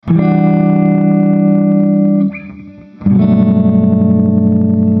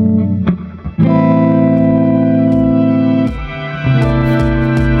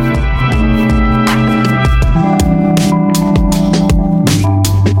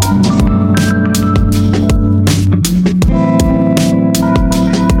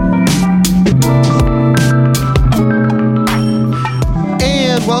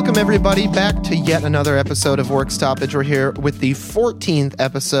Welcome, everybody, back to yet another episode of Work Stoppage. We're here with the 14th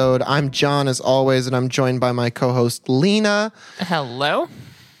episode. I'm John, as always, and I'm joined by my co-host, Lena. Hello.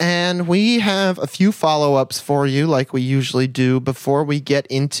 And we have a few follow-ups for you, like we usually do, before we get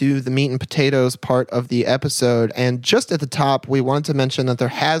into the meat and potatoes part of the episode. And just at the top, we wanted to mention that there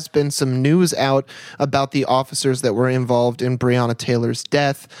has been some news out about the officers that were involved in Breonna Taylor's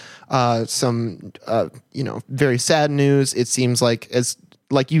death. Some very sad news. It seems like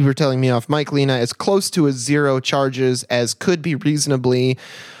you were telling me off mic, Lena, as close to a zero charges as could be reasonably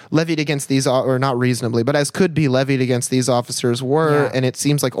levied against these, or not reasonably, but as could be levied against these officers were. Yeah. And it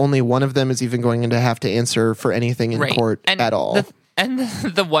seems like only one of them is even going to have to answer for anything in court at all.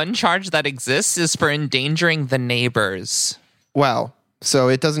 The one charge that exists is for endangering the neighbors. Wow. So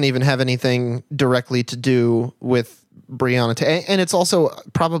it doesn't even have anything directly to do with Breonna, and it's also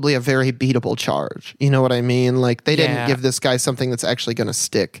probably a very beatable charge. You know what I mean? Like, they didn't give this guy something that's actually going to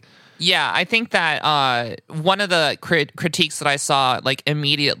stick. Yeah, I think that one of the critiques that I saw, like,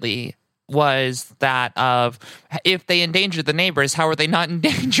 immediately was that of, if they endangered the neighbors, how are they not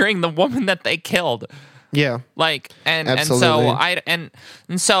endangering the woman that they killed? Yeah, like, and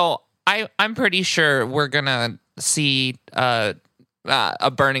so I'm pretty sure we're gonna see a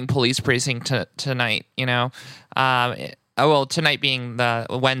burning police precinct tonight. You know. Tonight being the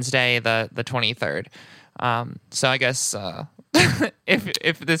Wednesday, the 23rd. So I guess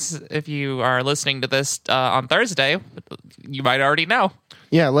if you are listening to this on Thursday, you might already know.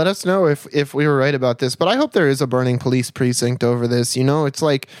 Yeah, let us know if we were right about this. But I hope there is a burning police precinct over this. You know, it's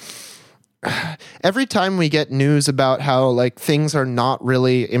like every time we get news about how like things are not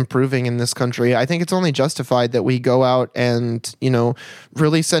really improving in this country, I think it's only justified that we go out and, you know,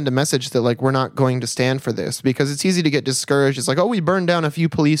 really send a message that like we're not going to stand for this, because it's easy to get discouraged. It's like, oh, we burned down a few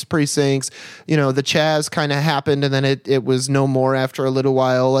police precincts, you know, the Chaz kind of happened and then it was no more after a little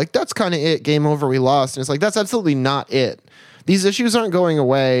while. Like, that's kind of it, game over, we lost. And it's like, that's absolutely not it. These issues aren't going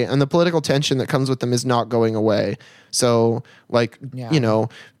away, and the political tension that comes with them is not going away. So, like, you know,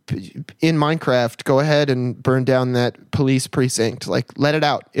 in Minecraft, go ahead and burn down that police precinct. Like, let it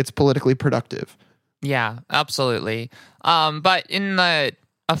out. It's politically productive. Yeah, absolutely. But in a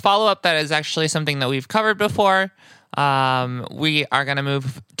follow-up that is actually something that we've covered before, we are going to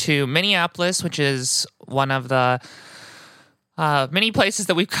move to Minneapolis, which is one of the many places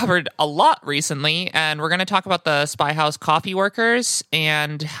that we've covered a lot recently, and we're going to talk about the Spy House coffee workers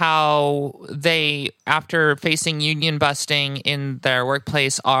and how they, after facing union busting in their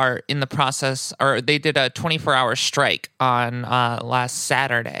workplace, are in the process, or they did a 24-hour strike on last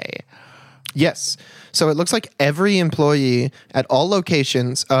Saturday. Yes. So it looks like every employee at all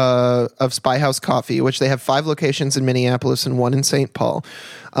locations of Spy House Coffee, which they have 5 locations in Minneapolis and 1 in St. Paul,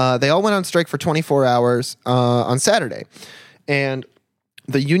 they all went on strike for 24 hours on Saturday. And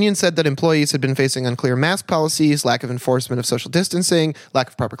the union said that employees had been facing unclear mask policies, lack of enforcement of social distancing, lack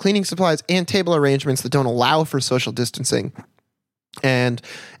of proper cleaning supplies, and table arrangements that don't allow for social distancing. And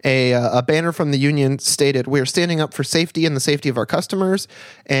a banner from the union stated, "We are standing up for safety and the safety of our customers."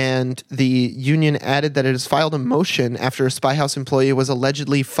 And the union added that it has filed a motion after a Spy House employee was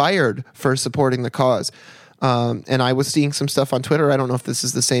allegedly fired for supporting the cause. And I was seeing some stuff on Twitter. I don't know if this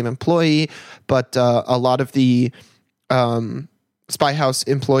is the same employee, but a lot of the Spy House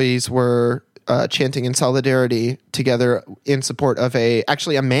employees were chanting in solidarity together in support of a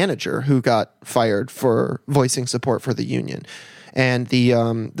manager who got fired for voicing support for the union. And the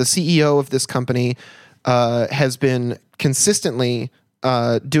CEO of this company has been consistently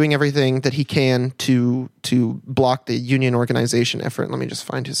doing everything that he can to block the union organization effort. Let me just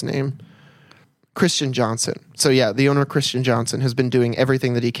find his name. Christian Johnson. So yeah, the owner, Christian Johnson, has been doing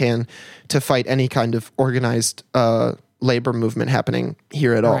everything that he can to fight any kind of organized labor movement happening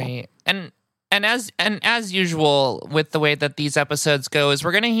here at all. Right. And as usual with the way that these episodes go, is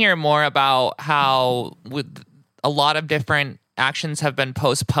we're going to hear more about how with a lot of different actions have been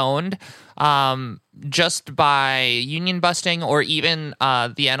postponed just by union busting, or even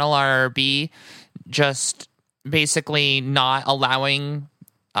the NLRB just basically not allowing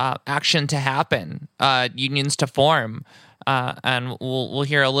action to happen, unions to form, and we'll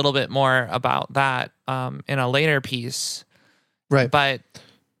hear a little bit more about that in a later piece. Right, but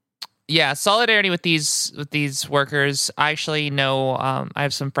yeah, solidarity with these workers. I actually know I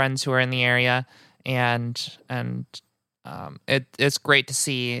have some friends who are in the area, and it's great to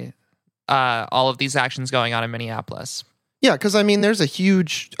see all of these actions going on in Minneapolis. Yeah, because I mean, there's a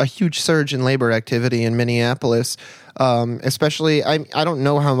huge surge in labor activity in Minneapolis. Especially, I don't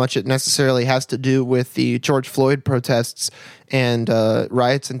know how much it necessarily has to do with the George Floyd protests and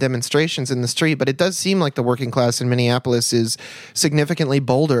riots and demonstrations in the street, but it does seem like the working class in Minneapolis is significantly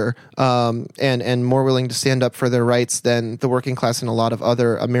bolder and more willing to stand up for their rights than the working class in a lot of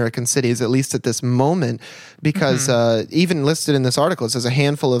other American cities, at least at this moment, because even listed in this article, it says a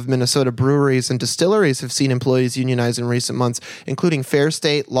handful of Minnesota breweries and distilleries have seen employees unionize in recent months, including Fair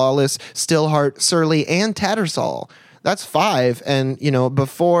State, Lawless, Stillhart, Surly, and Tattersall. That's 5. And,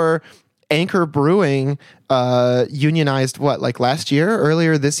 before Anchor Brewing unionized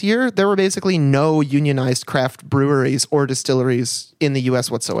earlier this year, there were basically no unionized craft breweries or distilleries in the U.S.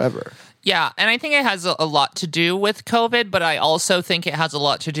 whatsoever. Yeah, and I think it has a lot to do with COVID, but I also think it has a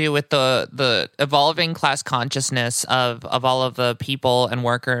lot to do with the evolving class consciousness of all of the people and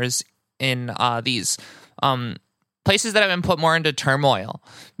workers in these places that have been put more into turmoil,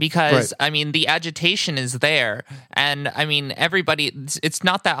 because right. The agitation is there, and everybody, it's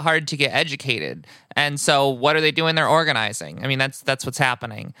not that hard to get educated, and so what are they doing? They're organizing. That's what's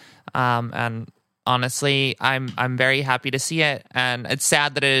happening, and honestly, I'm very happy to see it, and it's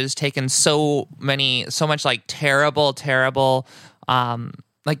sad that it has taken so much terrible it's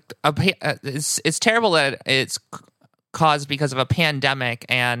terrible that it's caused because of a pandemic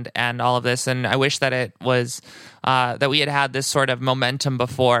and all of this, and I wish that it was that we had this sort of momentum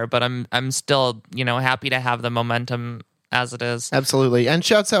before, but I'm still happy to have the momentum as it is. Absolutely. And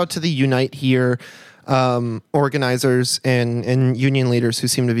shouts out to the Unite Here organizers and union leaders who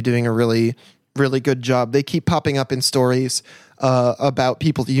seem to be doing a really, really good job. They keep popping up in stories about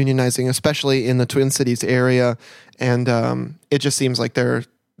people unionizing, especially in the Twin Cities area, and it just seems like they're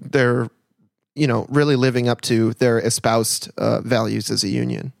really living up to their espoused values as a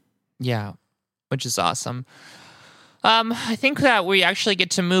union. Yeah, which is awesome. I think that we actually get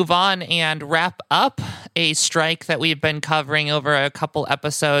to move on and wrap up a strike that we've been covering over a couple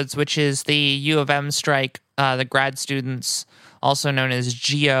episodes, which is the U of M strike, the grad students, also known as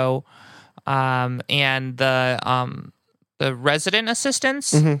GEO, and the resident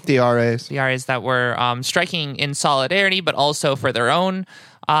assistants, the RAs. The RAs that were striking in solidarity, but also for their own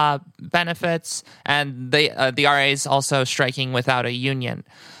benefits, and the RAs also striking without a union.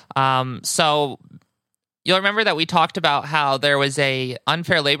 So you'll remember that we talked about how there was a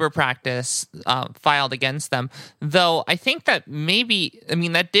unfair labor practice filed against them, though I think that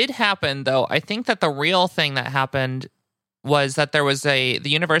that did happen, though I think that the real thing that happened was that there was the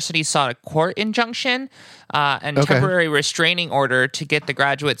university sought a court injunction and temporary restraining order to get the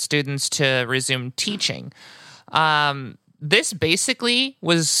graduate students to resume teaching. This basically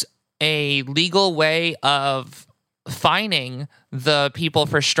was a legal way of fining the people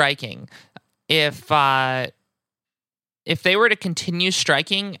for striking. If they were to continue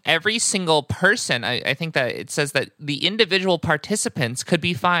striking, every single person, I think that it says that the individual participants could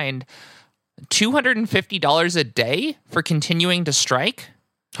be fined $250 a day for continuing to strike.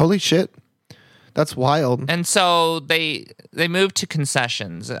 Holy shit. That's wild. And so they moved to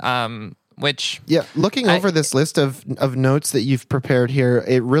concessions, which... Yeah, looking over this list of notes that you've prepared here,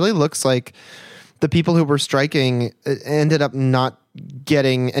 it really looks like the people who were striking ended up not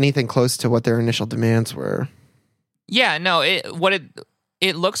getting anything close to what their initial demands were. Yeah, no, it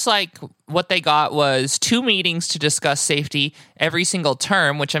looks like what they got was 2 meetings to discuss safety every single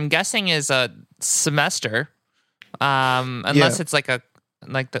term, which I'm guessing is a semester, unless it's like a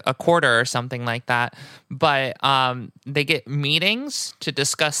quarter or something like that. But they get meetings to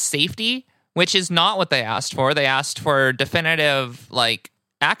discuss safety, which is not what they asked for. They asked for definitive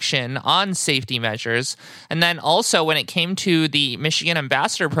action on safety measures. And then also when it came to the Michigan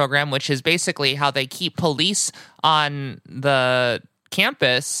Ambassador Program, which is basically how they keep police on the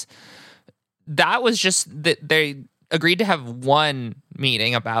campus, that was just that they agreed to have 1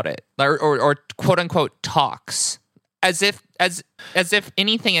 meeting about it, or quote unquote talks, as if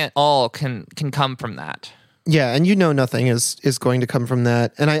anything at all can come from that. Yeah, and nothing is going to come from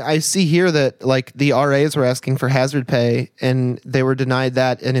that. And I see here that the RAs were asking for hazard pay and they were denied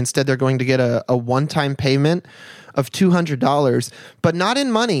that, and instead they're going to get a one-time payment of $200, but not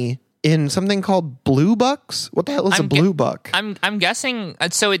in money, in something called blue bucks. What the hell is a blue buck? I'm guessing.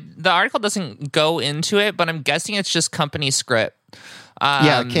 So the article doesn't go into it, but I'm guessing it's just company script.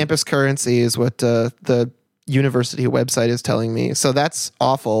 Campus currency is what the university website is telling me. So that's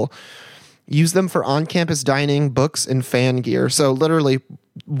awful. Use them for on-campus dining, books, and fan gear. So literally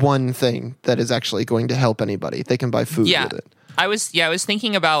one thing that is actually going to help anybody. They can buy food with it. I was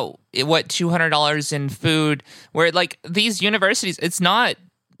thinking about what $200 in food, where these universities, it's not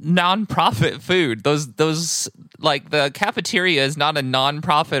non-profit food. Those like the cafeteria is not a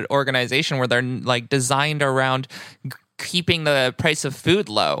non-profit organization where they're like designed around keeping the price of food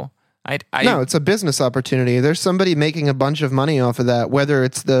low. No, it's a business opportunity. There's somebody making a bunch of money off of that, whether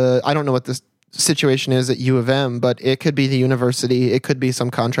it's I don't know what this situation is at U of M, but it could be the university. It could be some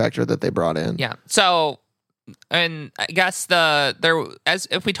contractor that they brought in. Yeah. So, and I guess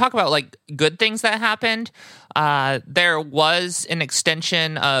if we talk about like good things that happened, there was an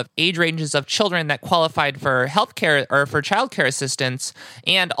extension of age ranges of children that qualified for healthcare or for childcare assistance,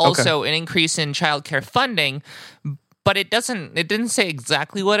 and also an increase in childcare funding. But it didn't say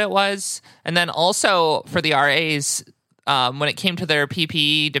exactly what it was. And then also for the RAs, when it came to their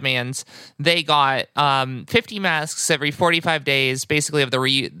PPE demands, they got 50 masks every 45 days, basically of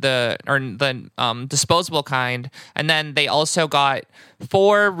the disposable kind. And then they also got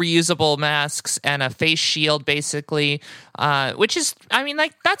 4 reusable masks and a face shield, basically, which is, I mean,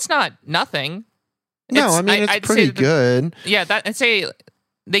 like, that's not nothing. No, it's pretty good. Yeah, I'd say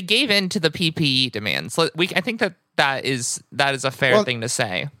they gave in to the PPE demands. I think that is a fair thing to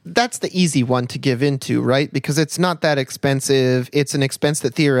say. That's the easy one to give into, right? Because it's not that expensive. It's an expense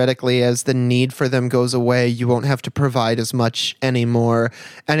that theoretically, as the need for them goes away, you won't have to provide as much anymore.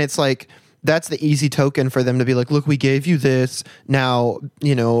 And it's like, that's the easy token for them to be like, look, we gave you this. Now,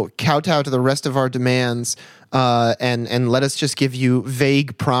 kowtow to the rest of our demands, and let us just give you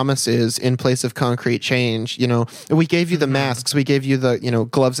vague promises in place of concrete change. We gave you the masks, we gave you the,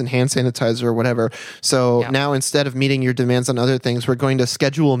 gloves and hand sanitizer or whatever. So now instead of meeting your demands on other things, we're going to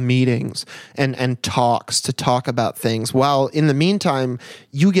schedule meetings and talks to talk about things. While in the meantime,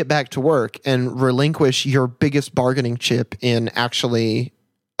 you get back to work and relinquish your biggest bargaining chip in actually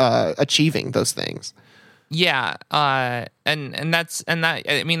achieving those things. Yeah, and that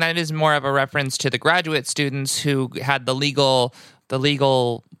I mean, that is more of a reference to the graduate students who had the legal what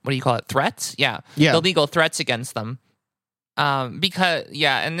do you call it, threats? Yeah. The legal threats against them. And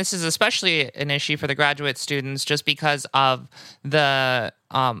this is especially an issue for the graduate students just because of the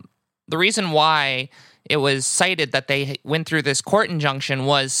reason why it was cited that they went through this court injunction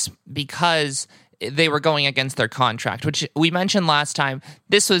was because they were going against their contract, which we mentioned last time.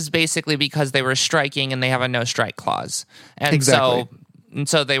 This was basically because they were striking and they have a no strike clause. And exactly.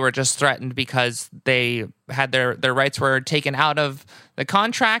 so they were just threatened because they had their rights were taken out of the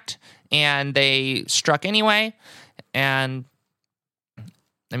contract and they struck anyway. And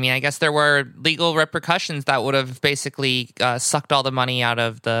I mean, I guess there were legal repercussions that would have basically sucked all the money out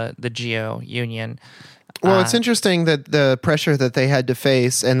of the GEO union. Well, it's interesting that the pressure that they had to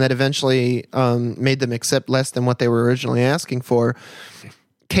face and that eventually made them accept less than what they were originally asking for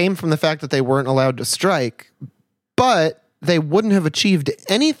came from the fact that they weren't allowed to strike, but they wouldn't have achieved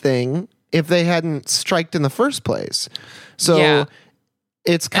anything if they hadn't striked in the first place. So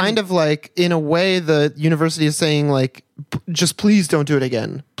it's kind of like, in a way, the university is saying, like, just please don't do it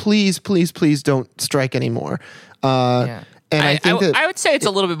again. Please, please, please don't strike anymore. And I would say it's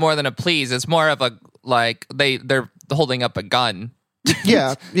a little bit more than a please. It's more of a, like, they're holding up a gun.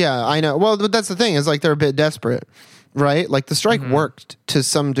 yeah, I know. Well, but that's the thing, is like they're a bit desperate, right? Like the strike worked to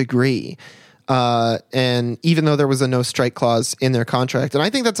some degree. And even though there was a no strike clause in their contract, and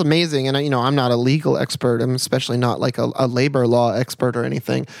I think that's amazing. And I'm not a legal expert. I'm especially not like a labor law expert or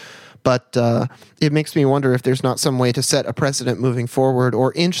anything. But it makes me wonder if there's not some way to set a precedent moving forward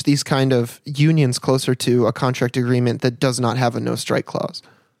or inch these kind of unions closer to a contract agreement that does not have a no strike clause.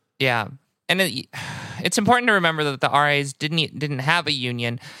 Yeah. And it's important to remember that the RAs didn't have a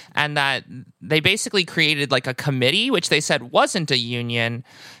union, and that they basically created like a committee, which they said wasn't a union,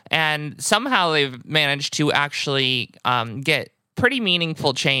 and somehow they've managed to actually get pretty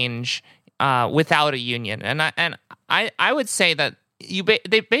meaningful change without a union. And I would say that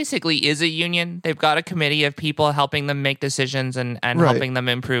they basically is a union. They've got a committee of people helping them make decisions and helping them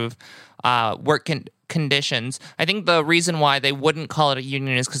improve work conditions. I think the reason why they wouldn't call it a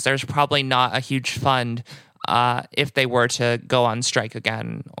union is because there's probably not a huge fund if they were to go on strike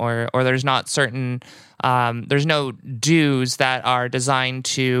again, or there's not certain there's no dues that are designed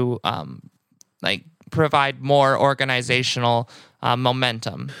to like provide more organizational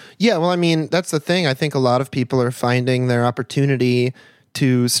momentum. Yeah, well, I mean, that's the thing. I think a lot of people are finding their opportunity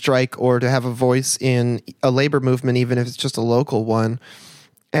to strike or to have a voice in a labor movement, even if it's just a local one.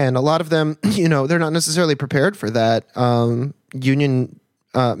 And a lot of them, they're not necessarily prepared for that. Union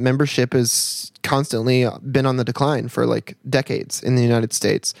membership has constantly been on the decline for like decades in the United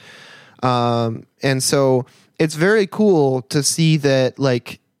States. And so it's very cool to see that,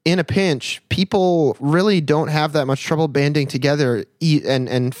 like, in a pinch, people really don't have that much trouble banding together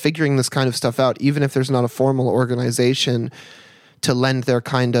and figuring this kind of stuff out, even if there's not a formal organization to lend their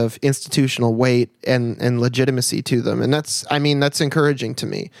kind of institutional weight and legitimacy to them. And that's encouraging to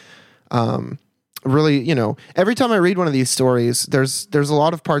me. Really, every time I read one of these stories, there's a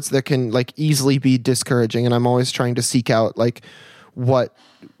lot of parts that can like easily be discouraging, and I'm always trying to seek out like what's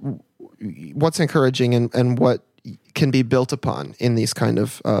encouraging and what can be built upon in these kind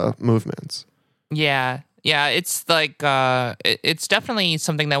of movements. Yeah, it's like it's definitely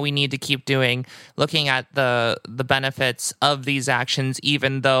something that we need to keep doing, looking at the benefits of these actions,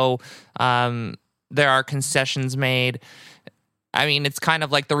 even though there are concessions made. I mean, it's kind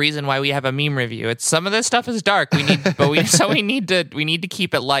of like the reason why we have a meme review. It's some of this stuff is dark. We need to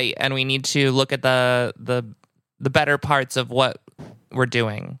keep it light, and we need to look at the better parts of what we're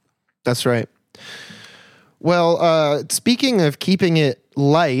doing. That's right. Well, speaking of keeping it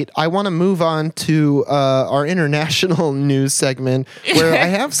light, I want to move on to our international news segment, where I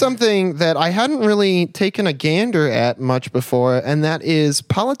have something that I hadn't really taken a gander at much before, and that is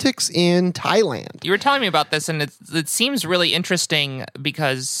politics in Thailand. You were telling me about this, and it seems really interesting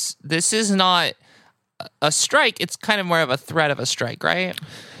because this is not a strike. It's kind of more of a threat of a strike, right?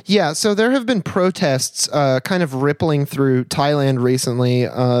 Yeah, so there have been protests kind of rippling through Thailand recently.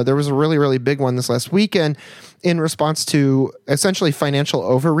 There was a really, really big one this last weekend in response to essentially financial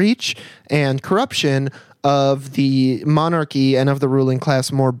overreach and corruption of the monarchy and of the ruling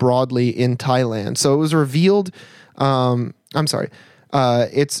class more broadly in Thailand. So it was revealed, it's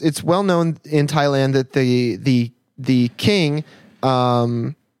well known in Thailand that the king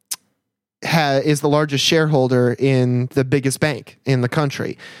is the largest shareholder in the biggest bank in the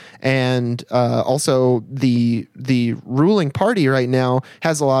country. And also the ruling party right now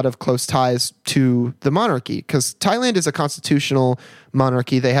has a lot of close ties to the monarchy, because Thailand is a constitutional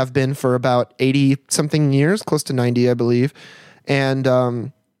monarchy. They have been for about 80-something years, close to 90, I believe.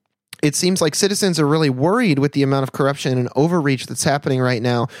 And it seems like citizens are really worried with the amount of corruption and overreach that's happening right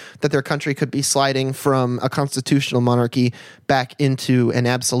now, that their country could be sliding from a constitutional monarchy back into an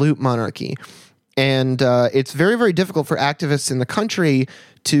absolute monarchy. And it's very, very difficult for activists in the country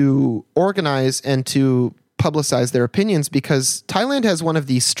to organize and to publicize their opinions, because Thailand has one of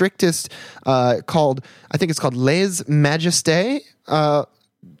the strictest I think it's called lèse majesté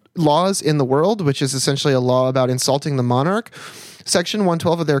laws in the world, which is essentially a law about insulting the monarch. Section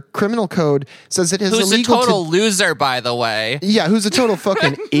 112 of their criminal code says it is illegal. Who's a total loser, by the way. Yeah, who's a total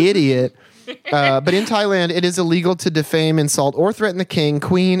fucking idiot. But in Thailand, it is illegal to defame, insult, or threaten the king,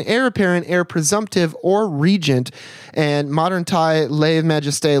 queen, heir apparent, heir presumptive, or regent. And modern Thai lèse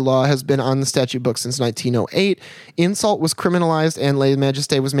majesté law has been on the statute book since 1908. Insult was criminalized, and lèse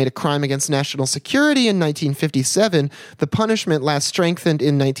majesté was made a crime against national security in 1957. The punishment last strengthened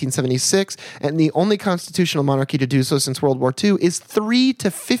in 1976, and the only constitutional monarchy to do so since World War II is 3 to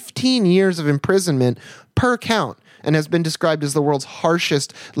 15 years of imprisonment per count, and has been described as the world's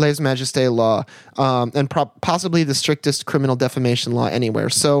harshest lèse majesté law, and possibly the strictest criminal defamation law anywhere.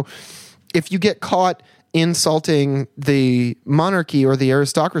 So if you get caught insulting the monarchy or the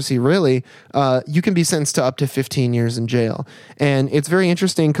aristocracy, really, you can be sentenced to up to 15 years in jail. And it's very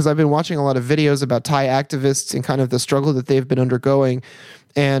interesting because I've been watching a lot of videos about Thai activists and kind of the struggle that they've been undergoing.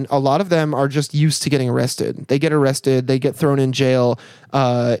 And a lot of them are just used to getting arrested. They get arrested, they get thrown in jail.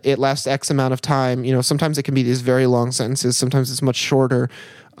 It lasts X amount of time. Sometimes it can be these very long sentences. Sometimes it's much shorter.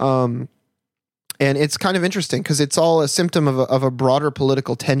 And it's kind of interesting because it's all a symptom of a broader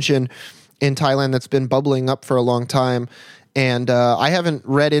political tension in Thailand that's been bubbling up for a long time. And I haven't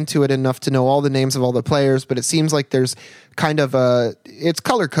read into it enough to know all the names of all the players, but it seems like there's kind of it's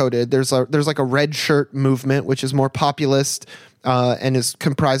color coded. There's like a red shirt movement, which is more populist, and is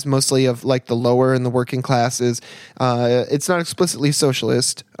comprised mostly of like the lower and the working classes. It's not explicitly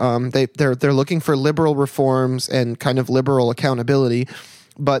socialist. They're looking for liberal reforms and kind of liberal accountability.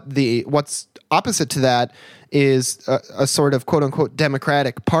 But what's opposite to that is a sort of quote unquote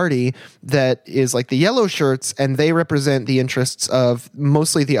democratic party that is like the yellow shirts, and they represent the interests of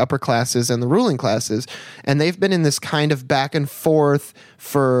mostly the upper classes and the ruling classes. And they've been in this kind of back and forth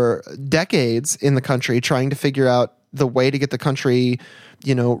for decades in the country, trying to figure out the way to get the country,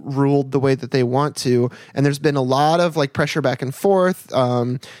 ruled the way that they want to. And there's been a lot of like pressure back and forth.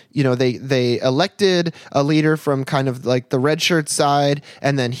 They elected a leader from kind of like the red shirt side,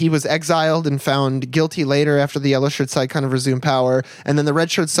 and then he was exiled and found guilty later after the yellow shirt side kind of resumed power. And then the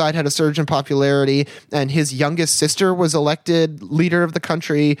red shirt side had a surge in popularity, and his youngest sister was elected leader of the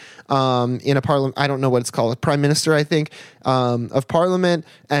country in a parliament. I don't know what it's called, a prime minister, I think, of parliament.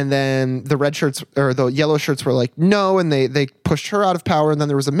 And then the red shirts or the yellow shirts were like, no, and they pushed her out of power. And then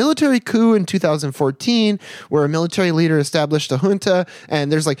there was a military coup in 2014 where a military leader established a junta.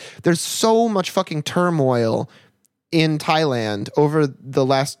 And there's so much fucking turmoil in Thailand over the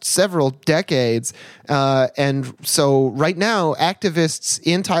last several decades. And so right now, activists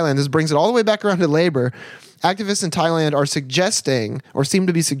in Thailand, this brings it all the way back around to labor. Activists in Thailand are suggesting, or seem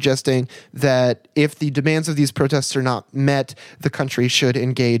to be suggesting, that if the demands of these protests are not met, the country should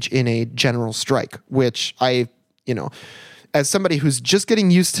engage in a general strike, which as somebody who's just getting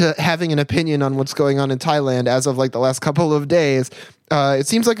used to having an opinion on what's going on in Thailand as of like the last couple of days, it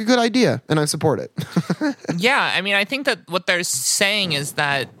seems like a good idea, and I support it. Yeah, I mean, I think that what they're saying is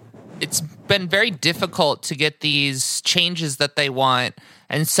that it's been very difficult to get these changes that they want,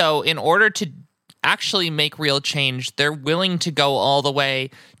 and so in order to actually make real change, they're willing to go all the way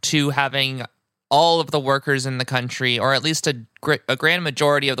to having all of the workers in the country, or at least a grand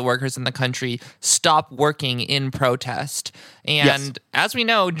majority of the workers in the country, stop working in protest. And as we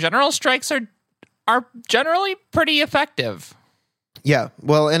know, general strikes are generally pretty effective. Yeah,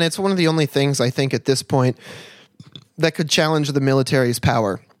 well, and it's one of the only things I think at this point that could challenge the military's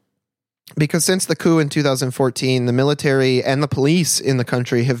power. Because since the coup in 2014, the military and the police in the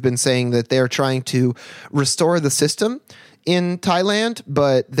country have been saying that they're trying to restore the system in Thailand,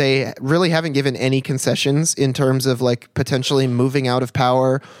 but they really haven't given any concessions in terms of like potentially moving out of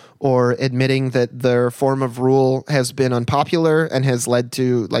power or admitting that their form of rule has been unpopular and has led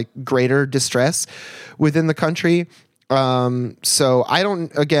to like greater distress within the country. So I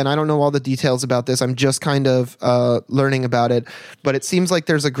don't know all the details about this. I'm just kind of learning about it, but it seems like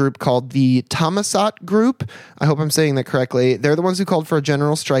there's a group called the Thammasat Group. I hope I'm saying that correctly. They're the ones who called for a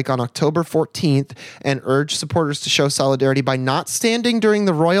general strike on October 14th and urged supporters to show solidarity by not standing during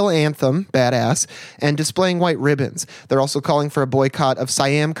the royal anthem, badass, and displaying white ribbons. They're also calling for a boycott of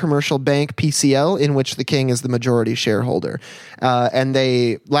Siam Commercial Bank, PCL, in which the king is the majority shareholder. And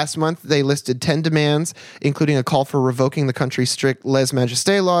last month they listed 10 demands, including a call for revoking the country's strict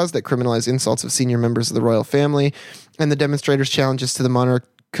lèse-majesté laws that criminalize insults of senior members of the royal family, and the demonstrators' challenges to the monarch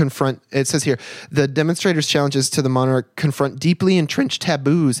confront deeply entrenched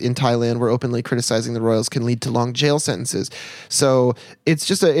taboos in Thailand, where openly criticizing the royals can lead to long jail sentences. So it's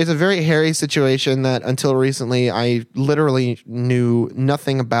a very hairy situation that until recently I literally knew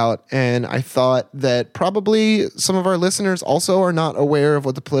nothing about, and I thought that probably some of our listeners also are not aware of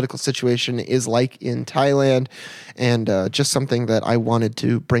what the political situation is like in Thailand, and just something that I wanted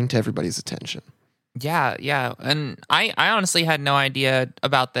to bring to everybody's attention. Yeah. And I honestly had no idea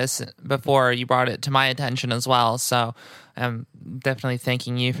about this before you brought it to my attention as well. So I'm definitely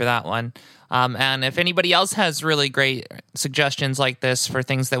thanking you for that one. And if anybody else has really great suggestions like this for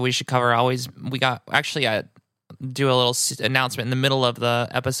things that we should cover, I do a little announcement in the middle of the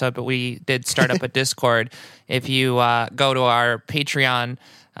episode, but we did start up a Discord. If you go to our Patreon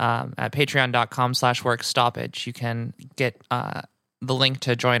at patreon.com/workstoppage, you can get the link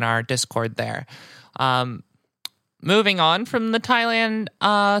to join our Discord there. Moving on from the Thailand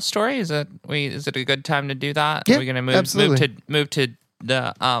story, is it a good time to do that? Yeah, Are we going to move to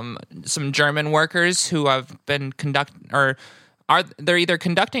the some German workers who have been they're either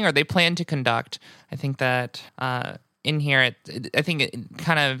conducting or they plan to conduct. I think that in here, I think it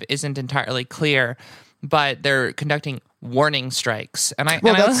kind of isn't entirely clear, but they're conducting warning strikes,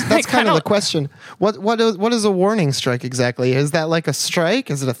 that's kind of the question. What is a warning strike exactly? Is that like a strike?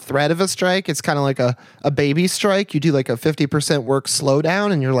 Is it a threat of a strike? It's kind of like a baby strike. You do like a 50% work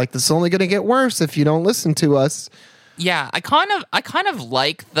slowdown, and you're like, this is only going to get worse if you don't listen to us. Yeah, I kind of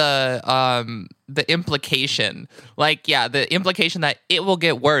like the implication, the implication that it will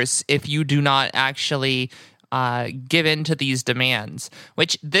get worse if you do not actually give in to these demands.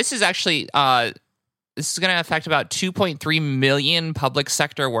 Which this is actually. This is going to affect about 2.3 million public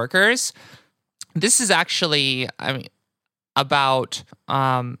sector workers. This is actually, about,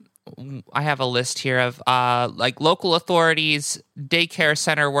 I have a list here of local authorities, daycare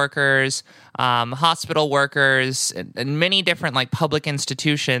center workers, hospital workers, and many different public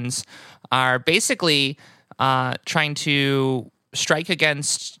institutions are basically trying to strike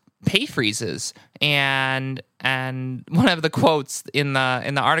against pay freezes. And one of the quotes in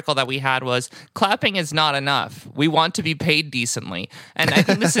the article that we had was, "Clapping is not enough. We want to be paid decently." And I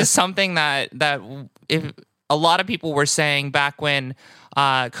think this is something that if a lot of people were saying back when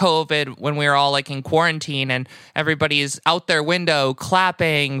COVID, when we were all in quarantine and everybody's out their window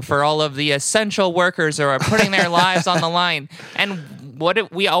clapping for all of the essential workers who are putting their lives on the line. And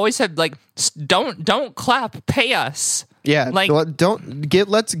we always said, don't clap, pay us. Yeah,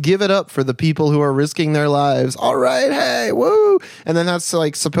 let's give it up for the people who are risking their lives. All right, hey, woo! And then that's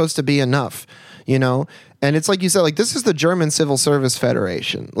supposed to be enough, And it's like you said, this is the German Civil Service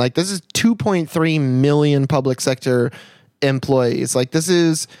Federation. This is 2.3 million public sector employees. This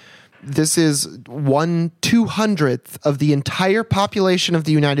is this is 1/200th of the entire population of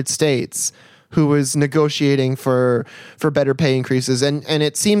the United States who is negotiating for better pay increases. And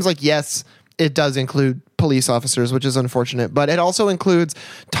it seems like, yes, it does include police officers, which is unfortunate, but it also includes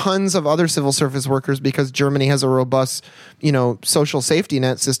tons of other civil service workers because Germany has a robust, social safety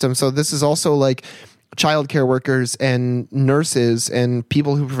net system. So this is also like childcare workers and nurses and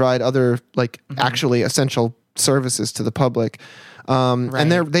people who provide other actually essential services to the public. Right.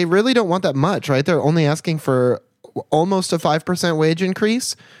 And they really don't want that much, right? They're only asking for almost a 5% wage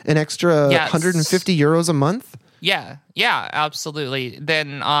increase, an extra 150 euros a month. Yeah, absolutely.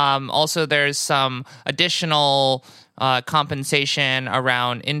 Then also there's some additional compensation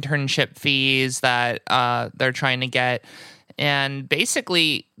around internship fees that they're trying to get. And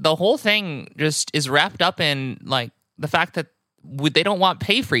basically, the whole thing just is wrapped up in the fact that they don't want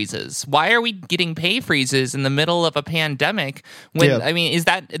pay freezes. Why are we getting pay freezes in the middle of a pandemic? I mean,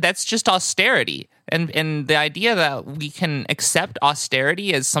 that's just austerity. And the idea that we can accept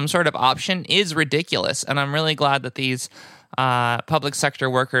austerity as some sort of option is ridiculous. And I'm really glad that these public sector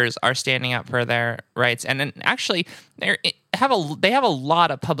workers are standing up for their rights. And actually, they have a lot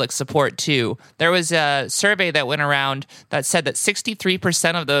of public support too. There was a survey that went around that said that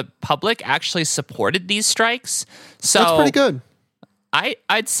 63% of the public actually supported these strikes. So that's pretty good.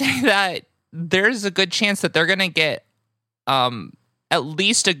 I'd say that there's a good chance that they're going to get at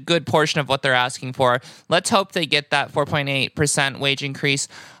least a good portion of what they're asking for. Let's hope they get that 4.8% wage increase.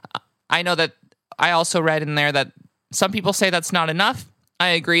 I know that I also read in there that some people say that's not enough. I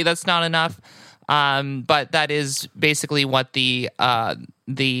agree that's not enough. But that is basically what the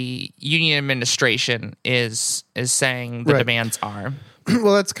union administration is saying the demands are.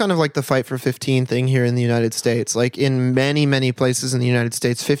 Well, that's kind of like the fight for 15 thing here in the United States. Like in many, many places in the United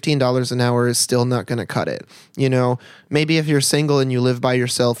States, $15 an hour is still not going to cut it. Maybe if you're single and you live by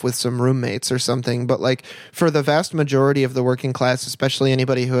yourself with some roommates or something, but for the vast majority of the working class, especially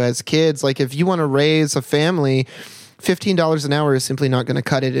anybody who has kids, if you want to raise a family, $15 an hour is simply not going to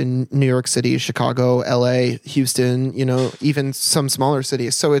cut it in New York City, Chicago, LA, Houston, even some smaller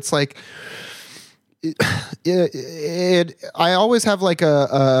cities. So it's I always have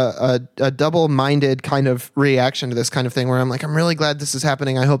a double-minded kind of reaction to this kind of thing where I'm I'm really glad this is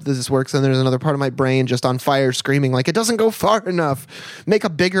happening. I hope this works. And there's another part of my brain just on fire screaming it doesn't go far enough. Make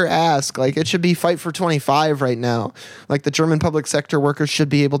a bigger ask. It should be fight for 25 right now. The German public sector workers should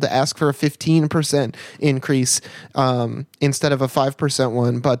be able to ask for a 15% increase instead of a 5%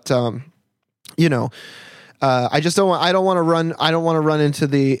 one. But I don't want to run into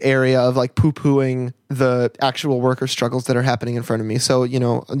the area of poo-pooing the actual worker struggles that are happening in front of me. So,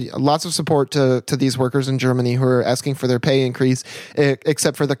 lots of support to these workers in Germany who are asking for their pay increase,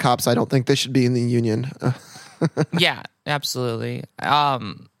 except for the cops. I don't think they should be in the union. Yeah, absolutely.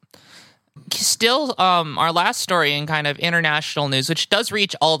 Still, our last story in kind of international news, which does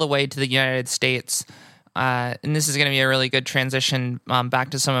reach all the way to the United States, and this is going to be a really good transition back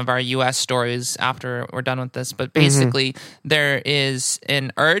to some of our U.S. stories after we're done with this. But basically, there is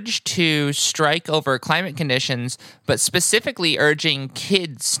an urge to strike over climate conditions, but specifically urging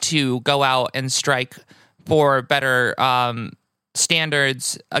kids to go out and strike for better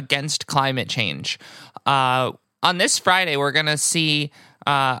standards against climate change. On this Friday, we're going to see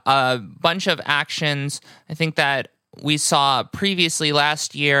a bunch of actions. I think that we saw previously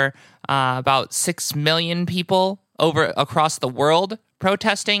last year about 6 million people across the world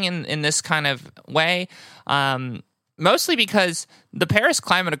protesting in this kind of way, mostly because the Paris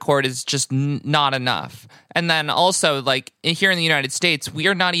Climate Accord is just not enough. And then also, here in the United States, we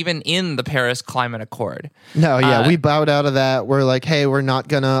are not even in the Paris Climate Accord. No, yeah, we bowed out of that. We're hey, we're not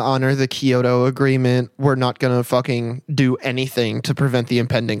going to honor the Kyoto Agreement. We're not going to fucking do anything to prevent the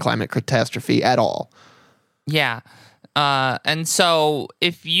impending climate catastrophe at all. Yeah. And so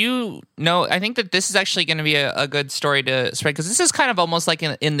if I think that this is actually going to be a good story to spread, because this is kind of almost like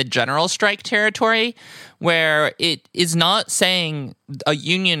in the general strike territory, where it is not saying a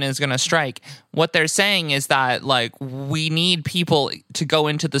union is going to strike. What they're saying is that we need people to go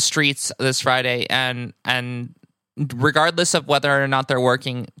into the streets this Friday and regardless of whether or not they're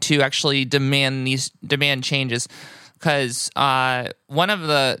working, to actually demand changes. Because one of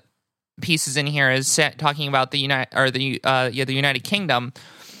the pieces in here is talking about the United Kingdom,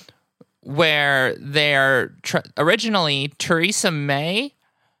 where originally Theresa May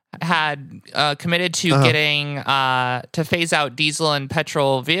had committed to getting to phase out diesel and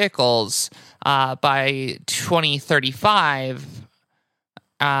petrol vehicles by 2035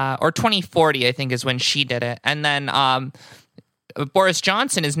 or 2040, I think is when she did it. And then Boris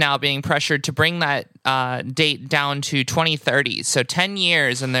Johnson is now being pressured to bring that date down to 2030. So 10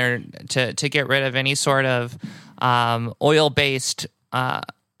 years, and they're to get rid of any sort of oil-based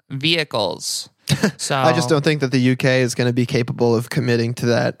vehicles. So I just don't think that the UK is going to be capable of committing to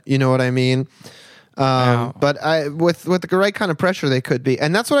that. You know what I mean? No. But with the right kind of pressure, they could be.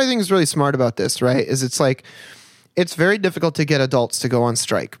 And that's what I think is really smart about this, right? Is it's like, it's very difficult to get adults to go on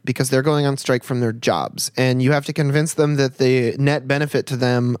strike because they're going on strike from their jobs. And you have to convince them that the net benefit to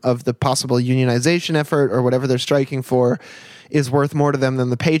them of the possible unionization effort or whatever they're striking for is worth more to them than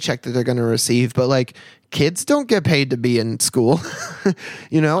the paycheck that they're going to receive. But like, kids don't get paid to be in school,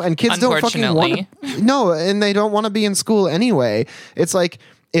 you know, and kids don't fucking want to. No, and they don't want to be in school anyway. It's like,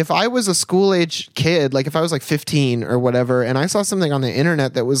 if I was a school age kid, like if I was like 15 or whatever, and I saw something on the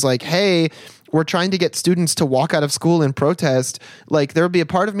internet that was like, hey, we're trying to get students to walk out of school in protest, like there would be a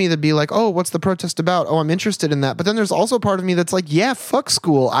part of me that'd be like, oh, what's the protest about? Oh, I'm interested in that. But then there's also a part of me that's like, yeah, fuck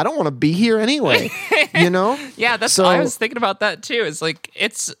school. I don't want to be here anyway, you know? Yeah, that's So- I was thinking about that too. It's like,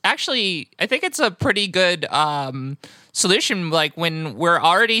 it's actually, I think it's a pretty good solution. Like when we're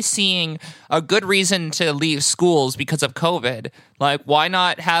already seeing a good reason to leave schools because of COVID, like why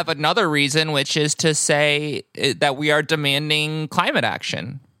not have another reason, which is to say that we are demanding climate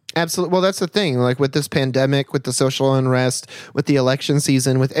action? Absolutely. Well, that's the thing. Like with this pandemic, with the social unrest, with the election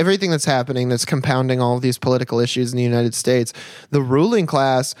season, with everything that's happening that's compounding all of these political issues in the United States, the ruling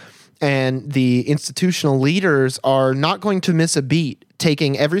class and the institutional leaders are not going to miss a beat,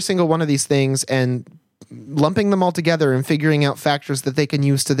 taking every single one of these things and lumping them all together and figuring out factors that they can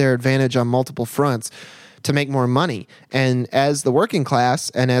use to their advantage on multiple fronts to make more money. And as the working class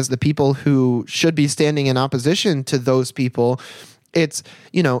and as the people who should be standing in opposition to those people, it's,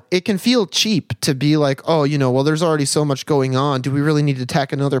 you know, it can feel cheap to be like, oh, you know, well, there's already so much going on. Do we really need to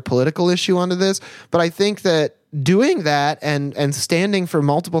tack another political issue onto this? But I think that doing that and standing for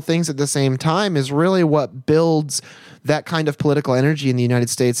multiple things at the same time is really what builds that kind of political energy in the United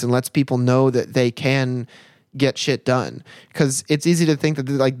States and lets people know that they can get shit done. Because it's easy to think that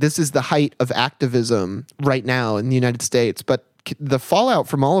like this is the height of activism right now in the United States, but the fallout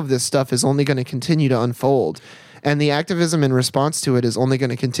from all of this stuff is only going to continue to unfold. And the activism in response to it is only going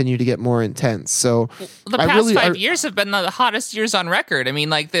to continue to get more intense. So the past 5 years have been the hottest years on record. I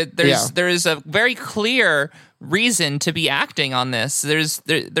mean, like there is a very clear reason to be acting on this.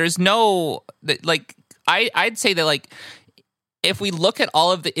 There's no like I'd say that like if we look at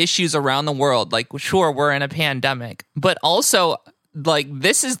all of the issues around the world, like sure we're in a pandemic, but also like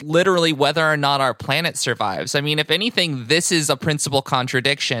this is literally whether or not our planet survives. I mean, if anything, this is a principal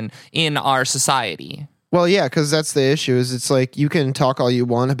contradiction in our society. Well, yeah, because that's the issue. Is it's like you can talk all you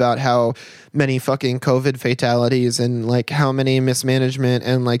want about how many fucking COVID fatalities and like how many mismanagement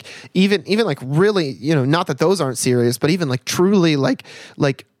and like even like really, you know, not that those aren't serious, but even like truly like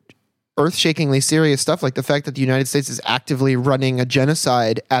earth-shakingly serious stuff, like the fact that the United States is actively running a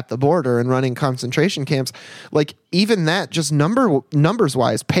genocide at the border and running concentration camps. Like even that, just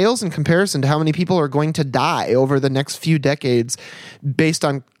numbers-wise, pales in comparison to how many people are going to die over the next few decades based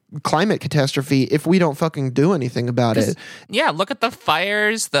on climate catastrophe if we don't fucking do anything about it. Yeah, look at the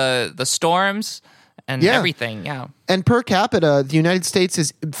fires, the storms, and everything. Yeah. And per capita, the United States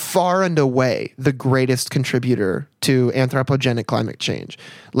is far and away the greatest contributor to anthropogenic climate change.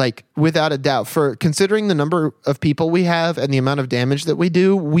 Like, without a doubt. For considering the number of people we have and the amount of damage that we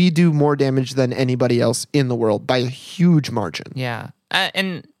do more damage than anybody else in the world by a huge margin. Yeah.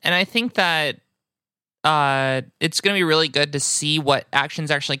 And I think that it's going to be really good to see what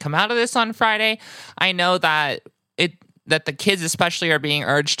actions actually come out of this on Friday. I know that the kids especially are being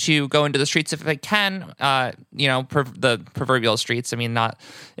urged to go into the streets if they can, you know, the proverbial streets. I mean, not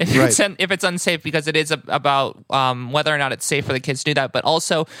if it's unsafe, because it is about whether or not it's safe for the kids to do that, but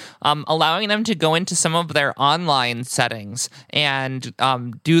also allowing them to go into some of their online settings and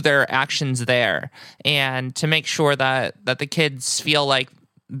do their actions there, and to make sure that the kids feel like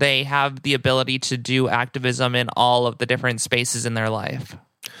they have the ability to do activism in all of the different spaces in their life.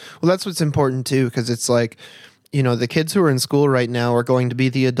 Well, that's what's important too, because it's like, you know, the kids who are in school right now are going to be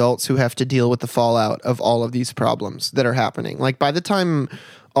the adults who have to deal with the fallout of all of these problems that are happening. Like by the time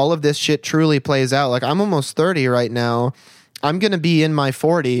all of this shit truly plays out, like I'm almost 30 right now. I'm going to be in my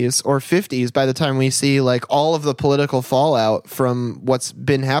 40s or 50s by the time we see like all of the political fallout from what's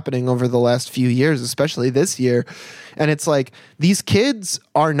been happening over the last few years, especially this year. And it's like these kids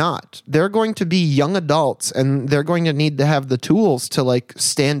are not. They're going to be young adults, and they're going to need to have the tools to like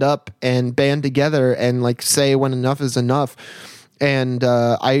stand up and band together and like say when enough is enough. And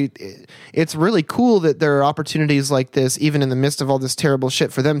it's really cool that there are opportunities like this, even in the midst of all this terrible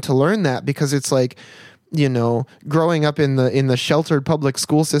shit, for them to learn that, because it's like, growing up in the sheltered public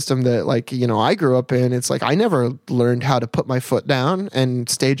school system that I grew up in, it's like I never learned how to put my foot down and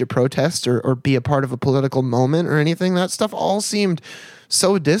stage a protest or be a part of a political moment or anything. That stuff all seemed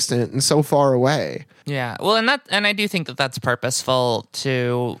so distant and so far away. Yeah. Well, and I do think that that's purposeful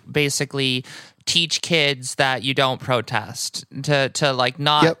to basically teach kids that you don't protest, to like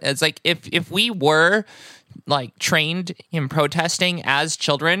not. Yep. It's like if we were like trained in protesting as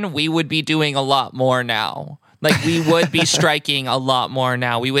children, we would be doing a lot more now. Like we would be striking a lot more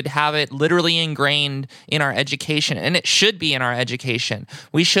now. We would have it literally ingrained in our education, and it should be in our education.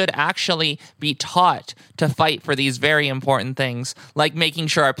 We should actually be taught to fight for these very important things, like making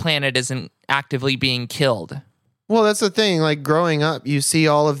sure our planet isn't actively being killed. Well, that's the thing. Like growing up, you see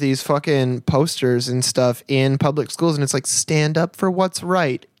all of these fucking posters and stuff in public schools, and it's like, stand up for what's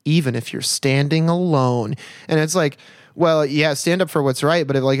right, even if you're standing alone. And it's like, well, yeah, stand up for what's right,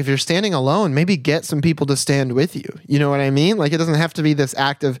 but if you're standing alone, maybe get some people to stand with you. You know what I mean? Like, it doesn't have to be this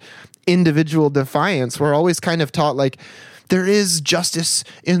act of individual defiance. We're always kind of taught, like, there is justice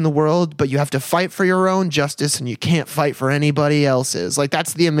in the world, but you have to fight for your own justice, and you can't fight for anybody else's. Like,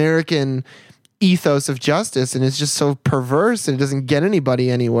 that's the American ethos of justice, and it's just so perverse, and it doesn't get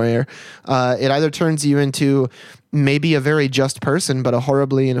anybody anywhere. It either turns you into maybe a very just person, but a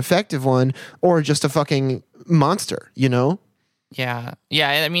horribly ineffective one, or just a fucking monster, Yeah.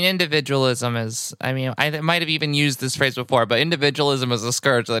 I mean, individualism is, I might have even used this phrase before, but individualism is a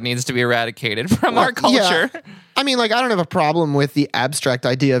scourge that needs to be eradicated from our culture. Yeah. I mean, like, I don't have a problem with the abstract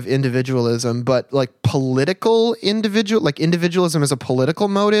idea of individualism, but like individualism as a political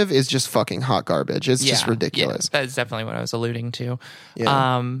motive is just fucking hot garbage. It's just ridiculous. Yeah, that's definitely what I was alluding to.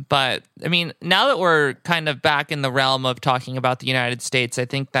 Yeah. But I mean, now that we're kind of back in the realm of talking about the United States, I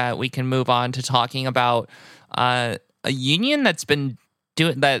think that we can move on to talking about, a union that's been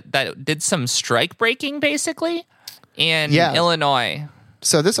doing that did some strike breaking basically in Illinois.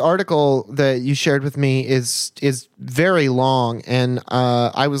 So this article that you shared with me is very long, and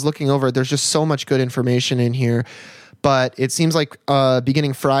I was looking over it. There's just so much good information in here. But it seems like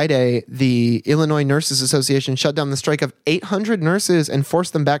beginning Friday, the Illinois Nurses Association shut down the strike of 800 nurses and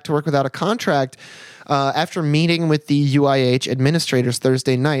forced them back to work without a contract after meeting with the UIH administrators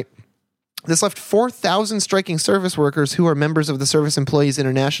Thursday night. This left 4,000 striking service workers who are members of the Service Employees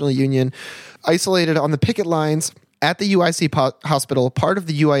International Union isolated on the picket lines at the UIC hospital, part of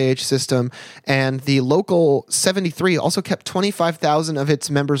the UIH system, and the local 73 also kept 25,000 of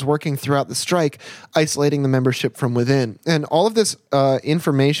its members working throughout the strike, isolating the membership from within. And all of this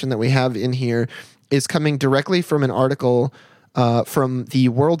information that we have in here is coming directly from an article from the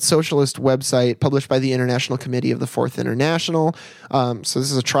World Socialist website published by the International Committee of the Fourth International. So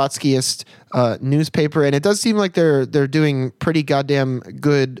this is a Trotskyist newspaper, and it does seem like they're doing pretty goddamn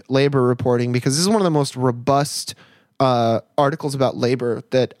good labor reporting, because this is one of the most robust articles about labor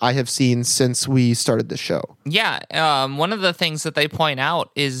that I have seen since we started the show. Yeah, one of the things that they point out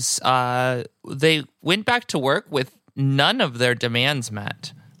is they went back to work with none of their demands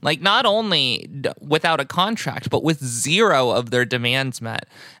met. Like, not only without a contract, but with zero of their demands met.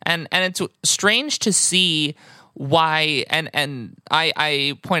 And it's strange to see why, and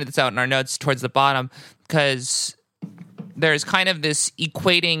I pointed this out in our notes towards the bottom, because there's kind of this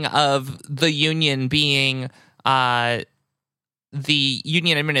equating of the union being the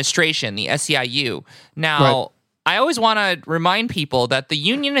union administration, the SEIU. Now, right. I always want to remind people that the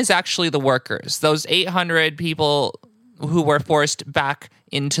union is actually the workers. Those 800 people who were forced back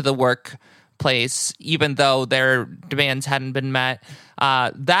into the workplace, even though their demands hadn't been met,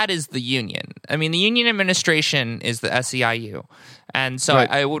 that is the union. I mean, the union administration is the SEIU. And so right.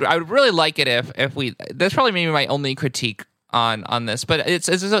 I would really like it if we, that's probably maybe my only critique on this, but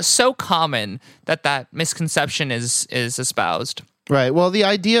it's so common that misconception is espoused. Right. Well, the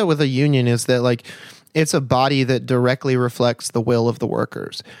idea with a union is that, like, it's a body that directly reflects the will of the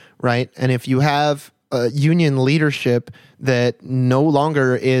workers, right? And if you have union leadership that no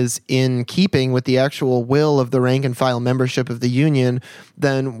longer is in keeping with the actual will of the rank and file membership of the union,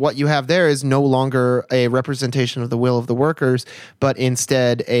 then what you have there is no longer a representation of the will of the workers, but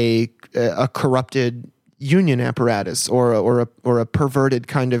instead a corrupted union apparatus or a perverted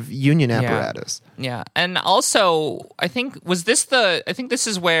kind of union apparatus. Yeah. And also, I think this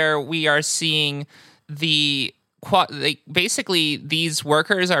is where we are seeing basically these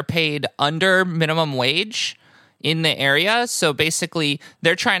workers are paid under minimum wage in the area. So basically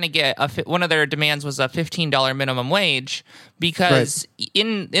they're trying to get one of their demands was a $15 minimum wage, because right.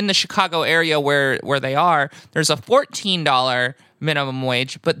 in the Chicago area where they are, there's a $14 minimum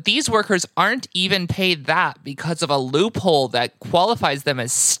wage, but these workers aren't even paid that because of a loophole that qualifies them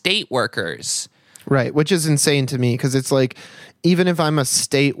as state workers. Right, which is insane to me because it's like, even if I'm a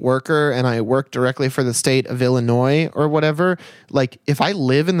state worker and I work directly for the state of Illinois or whatever, like if I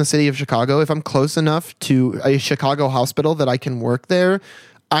live in the city of Chicago, if I'm close enough to a Chicago hospital that I can work there,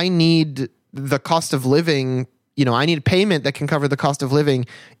 I need the cost of living, I need payment that can cover the cost of living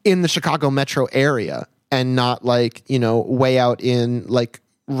in the Chicago metro area and not like, way out in like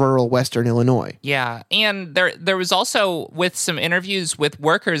rural Western Illinois. Yeah, and there was also, with some interviews with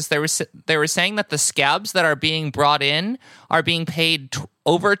workers, they were saying that the scabs that are being brought in are being paid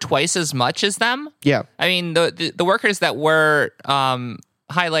over twice as much as them. Yeah, I mean the workers that were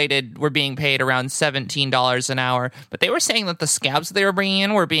highlighted were being paid around $17 an hour, but they were saying that the scabs they were bringing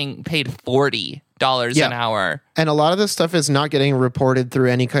in were being paid $40 an hour. And a lot of this stuff is not getting reported through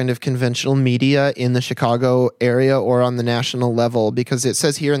any kind of conventional media in the Chicago area or on the national level, because it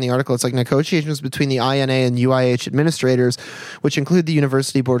says here in the article, it's like negotiations between the INA and UIH administrators, which include the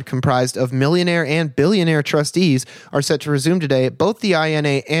university board comprised of millionaire and billionaire trustees, are set to resume today. Both the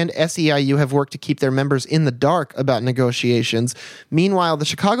INA and SEIU have worked to keep their members in the dark about negotiations. Meanwhile, the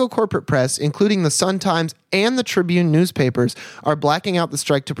Chicago corporate press, including the Sun-Times and the Tribune newspapers, are blacking out the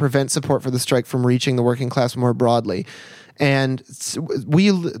strike to prevent support for the strike from reaching the working class more broadly. And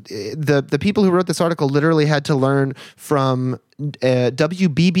the people who wrote this article literally had to learn from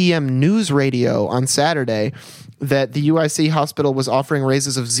WBBM News Radio on Saturday that the UIC hospital was offering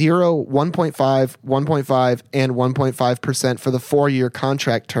raises of 0, 1.5, 1.5, and 1.5% for the 4-year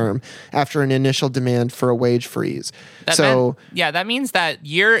contract term after an initial demand for a wage freeze. That means that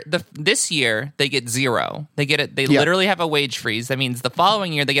this year they get 0. They get it. They literally have a wage freeze. That means the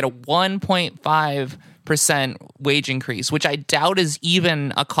following year they get a 1.5% wage increase, which I doubt is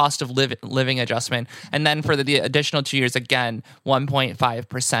even a cost of living adjustment. And then for the additional 2 years, again,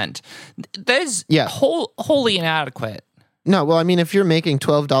 1.5%. That is wholly inadequate. No, well, I mean, if you're making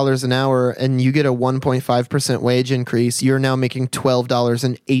 $12 an hour and you get a 1.5% wage increase, you're now making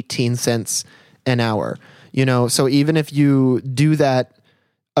 $12.18 an hour. So even if you do that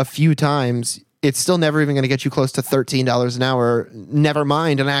a few times, it's still never even going to get you close to $13 an hour, never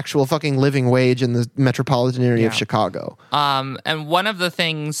mind an actual fucking living wage in the metropolitan area of Chicago. And one of the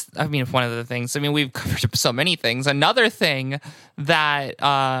things, we've covered so many things. Another thing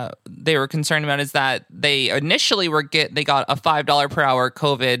that they were concerned about is that they initially they got a $5 per hour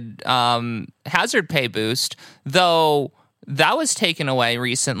COVID hazard pay boost, though that was taken away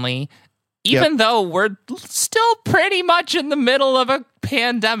recently. Even though we're still pretty much in the middle of a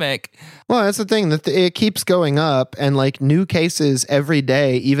pandemic. Well, that's the thing, that it keeps going up, and like new cases every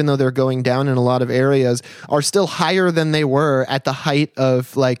day, even though they're going down in a lot of areas, are still higher than they were at the height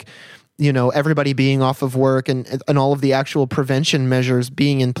of like, everybody being off of work and all of the actual prevention measures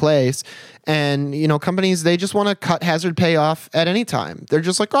being in place. And, companies, they just want to cut hazard pay off at any time. They're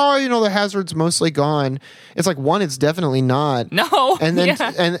just like, the hazard's mostly gone. It's like, one, it's definitely not. No. And then,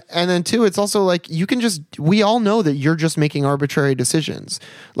 and then two, it's also like, we all know that you're just making arbitrary decisions.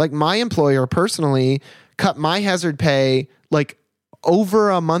 Like my employer personally cut my hazard pay like over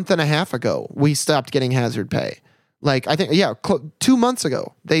a month and a half ago. We stopped getting hazard pay. Like, I think, 2 months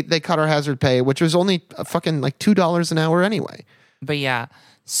ago, they cut our hazard pay, which was only fucking like $2 an hour anyway. But yeah,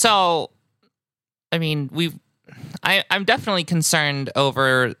 so, I mean, I'm definitely concerned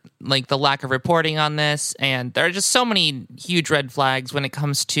over like the lack of reporting on this, and there are just so many huge red flags when it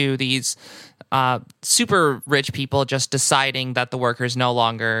comes to these super rich people just deciding that the workers no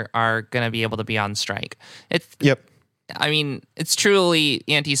longer are going to be able to be on strike. I mean, it's truly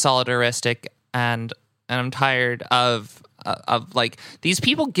anti-solidaristic, and I'm tired of like these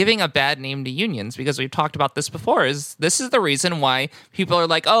people giving a bad name to unions, because we've talked about this before. This is the reason why people are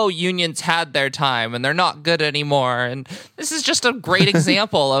like, oh, unions had their time and they're not good anymore. And this is just a great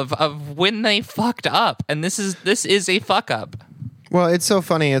example of when they fucked up. And this is a fuck up. Well, it's so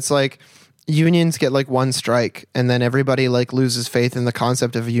funny. It's like unions get like one strike and then everybody like loses faith in the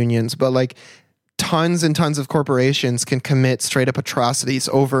concept of unions. But like tons and tons of corporations can commit straight up atrocities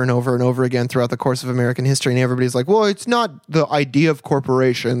over and over and over again throughout the course of American history. And everybody's like, well, it's not the idea of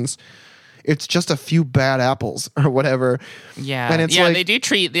corporations. It's just a few bad apples or whatever. Yeah. And it's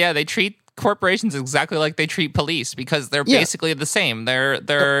they treat corporations exactly like they treat police, because they're basically the same.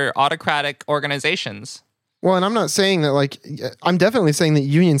 They're autocratic organizations. Well, and I'm not saying that, like, I'm definitely saying that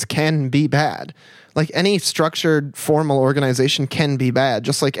unions can be bad. Like, any structured, formal organization can be bad,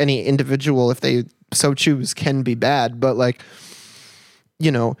 just like any individual, if they so choose, can be bad. But, like,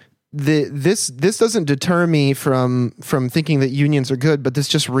 this doesn't deter me from thinking that unions are good, but this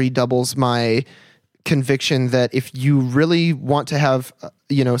just redoubles my conviction that if you really want to have,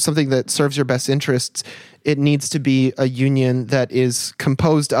 something that serves your best interests, it needs to be a union that is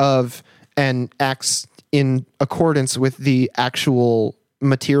composed of and acts in accordance with the actual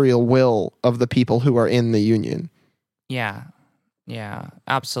material will of the people who are in the union. Yeah,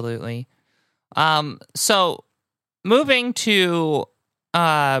 absolutely. So moving to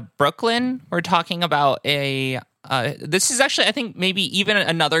Brooklyn, we're talking about this is actually, I think, maybe even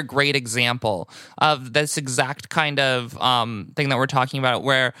another great example of this exact kind of thing that we're talking about,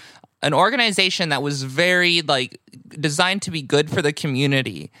 where an organization that was very designed to be good for the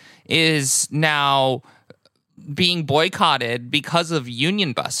community is now being boycotted because of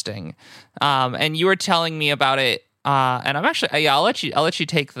union busting. And you were telling me about it. And I'm actually, I'll let you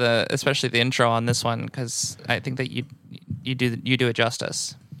take especially the intro on this one, because I think that you do it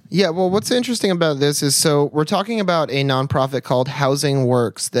justice. Yeah, well, what's interesting about this is, so we're talking about a nonprofit called Housing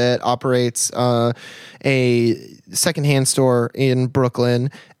Works that operates a secondhand store in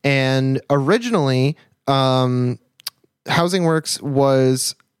Brooklyn. And originally, Housing Works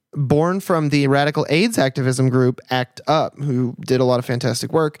was born from the radical AIDS activism group ACT UP, who did a lot of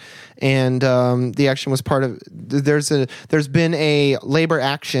fantastic work. And the action was part of, there's been a labor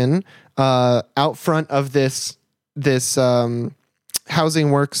action out front of this Housing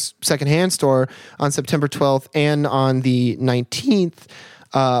Works secondhand store on September 12th and on the 19th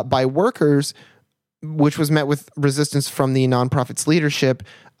by workers, which was met with resistance from the nonprofit's leadership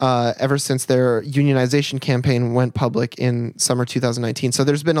ever since their unionization campaign went public in summer 2019. So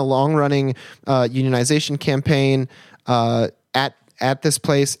there's been a long-running unionization campaign at this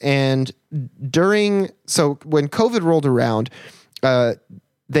place. And so when COVID rolled around,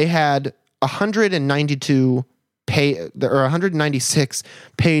 they had 196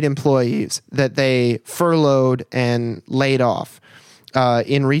 paid employees that they furloughed and laid off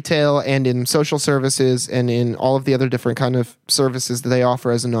in retail and in social services and in all of the other different kind of services that they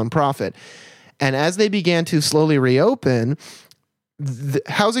offer as a nonprofit. And as they began to slowly reopen,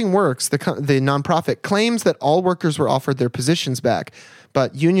 Housing Works, the nonprofit, claims that all workers were offered their positions back,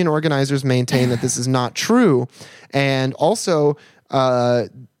 but union organizers maintain that this is not true. And also,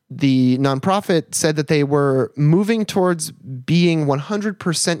 the nonprofit said that they were moving towards being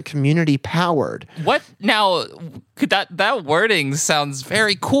 100% community powered. What now? That wording sounds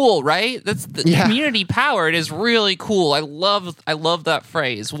very cool, right? Community powered is really cool. I love that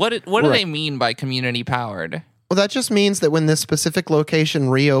phrase. What do they mean by community powered? Well, that just means that when this specific location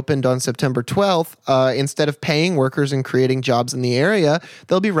reopened on September 12th, instead of paying workers and creating jobs in the area,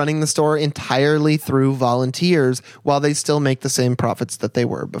 they'll be running the store entirely through volunteers while they still make the same profits that they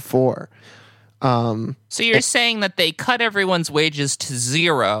were before. So you're saying that they cut everyone's wages to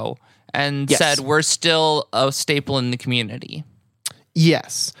zero and said, we're still a staple in the community.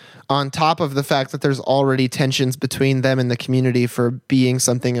 Yes. On top of the fact that there's already tensions between them and the community for being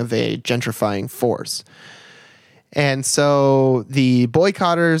something of a gentrifying force. And so the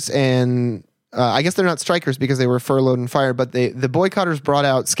boycotters and I guess they're not strikers because they were furloughed and fired, but the boycotters brought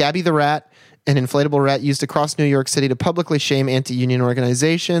out Scabby the Rat, an inflatable rat used across New York City to publicly shame anti-union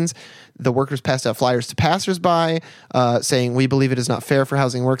organizations. The workers passed out flyers to passersby saying, "We believe it is not fair for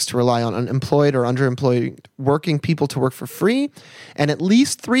Housing Works to rely on unemployed or underemployed working people to work for free." And at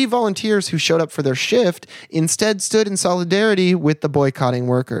least 3 volunteers who showed up for their shift instead stood in solidarity with the boycotting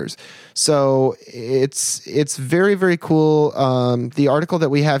workers. So it's very, very cool. The article that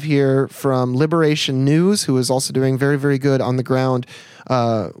we have here from Liberation News, who is also doing very, very good on the ground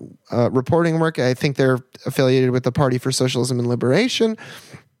reporting work. I think they're affiliated with the Party for Socialism and Liberation.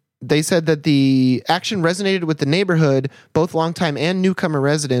 They said that the action resonated with the neighborhood, both longtime and newcomer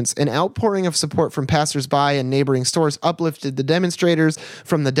residents. An outpouring of support from passersby and neighboring stores uplifted the demonstrators,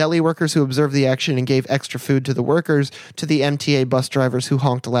 from the deli workers who observed the action and gave extra food to the workers, to the MTA bus drivers who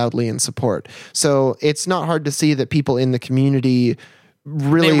honked loudly in support. So it's not hard to see that people in the community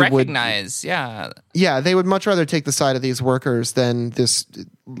really they recognize, they would much rather take the side of these workers than this,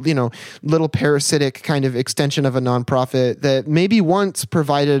 little parasitic kind of extension of a nonprofit that maybe once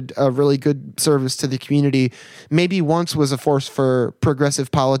provided a really good service to the community, maybe once was a force for progressive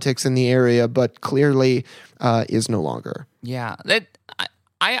politics in the area, but clearly is no longer. Yeah,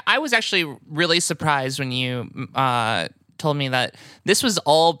 I was actually really surprised when you told me that this was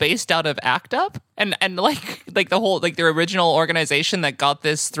all based out of ACT UP and like the whole, like, their original organization that got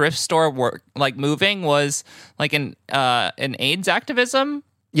this thrift store moving was like an AIDS activism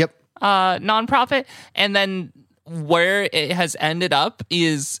nonprofit, and then where it has ended up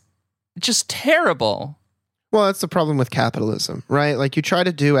is just terrible. Well, that's the problem with capitalism, right? Like, you try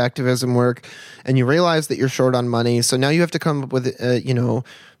to do activism work and you realize that you're short on money, so now you have to come up with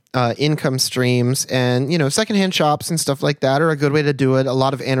income streams, and secondhand shops and stuff like that are a good way to do it. A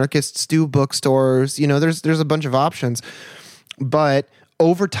lot of anarchists do bookstores. There's a bunch of options, but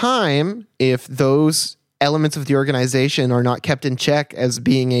over time, if those elements of the organization are not kept in check as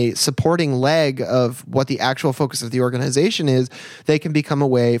being a supporting leg of what the actual focus of the organization is, they can become a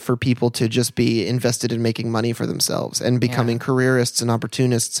way for people to just be invested in making money for themselves and becoming careerists and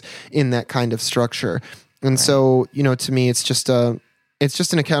opportunists in that kind of structure. And so, to me, it's just an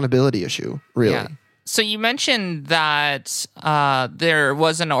accountability issue, really. Yeah. So you mentioned that there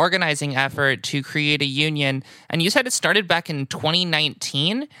was an organizing effort to create a union, and you said it started back in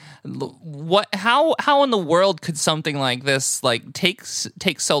 2019. How in the world could something like this take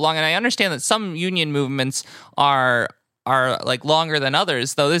so long? And I understand that some union movements are like longer than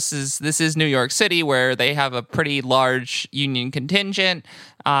others, though this is New York City, where they have a pretty large union contingent,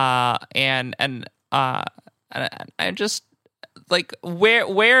 and I just like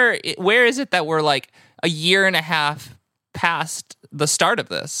where is it that we're like a year and a half past the start of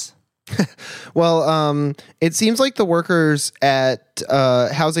this? Well, it seems like the workers at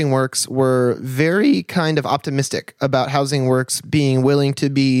Housing Works were very kind of optimistic about Housing Works being willing to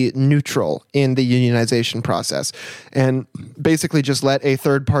be neutral in the unionization process and basically just let a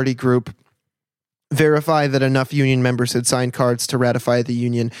third-party group verify that enough union members had signed cards to ratify the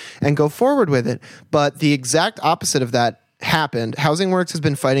union and go forward with it. But the exact opposite of that happened. Housing Works has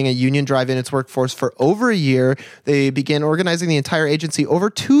been fighting a union drive in its workforce for over a year. They began organizing the entire agency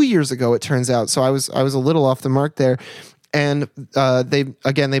over 2 years ago, it turns out. So I was a little off the mark there. And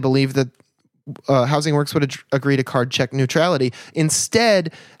they believe that Housing Works would agree to card check neutrality.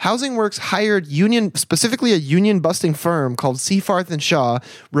 Instead, Housing Works hired specifically a union-busting firm called Seafarth and Shaw,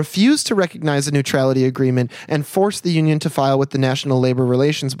 refused to recognize the neutrality agreement, and forced the union to file with the National Labor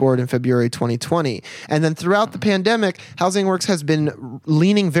Relations Board in February 2020. And then throughout the pandemic, Housing Works has been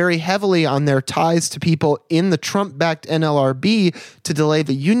leaning very heavily on their ties to people in the Trump-backed NLRB to delay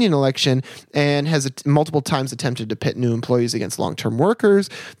the union election, and has multiple times attempted to pit new employees against long-term workers.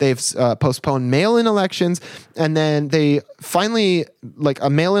 They've postponed mail-in elections, and then they finally, a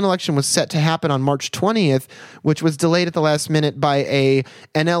mail-in election was set to happen on March 20th, which was delayed at the last minute by a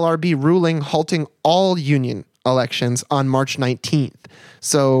NLRB ruling halting all union elections on March 19th.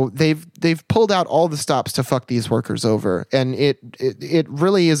 So they've pulled out all the stops to fuck these workers over, and it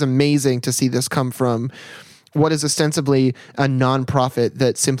really is amazing to see this come from what is ostensibly a nonprofit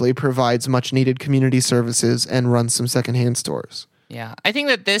that simply provides much needed community services and runs some secondhand stores. Yeah, I think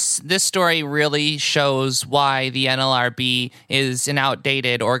that this story really shows why the NLRB is an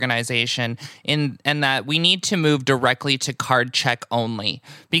outdated organization, and that we need to move directly to card check only.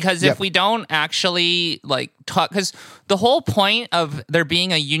 Because if we don't actually talk, because the whole point of there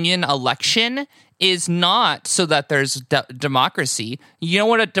being a union election is not so that there's democracy. You know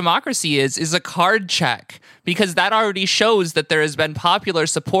what a democracy is a card check, because that already shows that there has been popular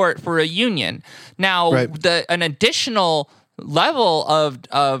support for a union. Now, an additional level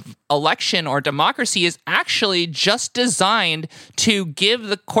of election or democracy is actually just designed to give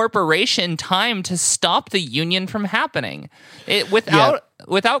the corporation time to stop the union from happening. Without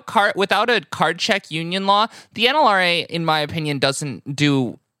a card check union law, the NLRA, in my opinion, doesn't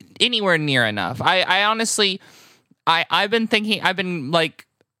do anywhere near enough. I honestly, I've been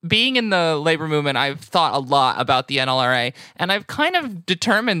being in the labor movement, I've thought a lot about the NLRA, and I've kind of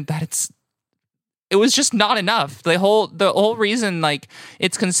determined that it was just not enough. The whole reason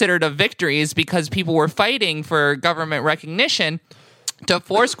it's considered a victory is because people were fighting for government recognition to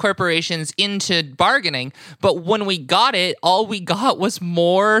force corporations into bargaining. But when we got it, all we got was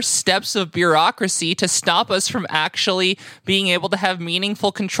more steps of bureaucracy to stop us from actually being able to have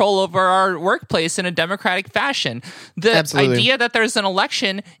meaningful control over our workplace in a democratic fashion. The idea that there's an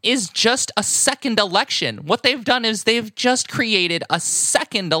election is just a second election. What they've done is they've just created a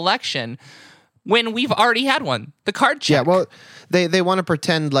second election when we've already had one, the card check. Yeah, well, they want to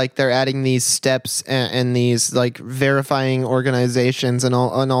pretend like they're adding these steps and these verifying organizations and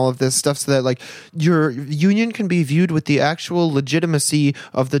all of this stuff, so that your union can be viewed with the actual legitimacy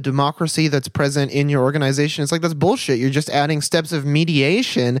of the democracy that's present in your organization. It's that's bullshit. You're just adding steps of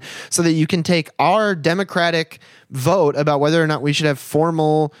mediation so that you can take our democratic vote about whether or not we should have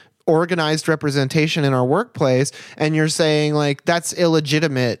formal organized representation in our workplace, and you're saying that's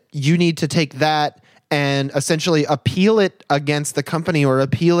illegitimate. You need to take that and essentially appeal it against the company or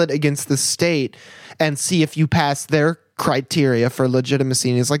appeal it against the state and see if you pass their criteria for legitimacy.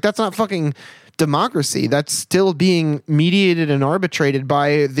 And it's that's not fucking democracy. That's still being mediated and arbitrated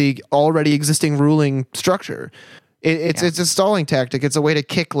by the already existing ruling structure. It's a stalling tactic. It's a way to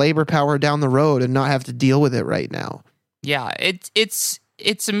kick labor power down the road and not have to deal with it right now. Yeah, it's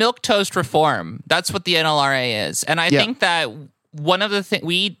a milquetoast reform. That's what the NLRA is. And I think that one of the things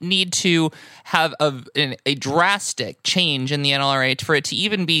we need to have a drastic change in the NLRA for it to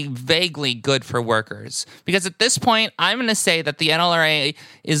even be vaguely good for workers. Because at this point, I'm going to say that the NLRA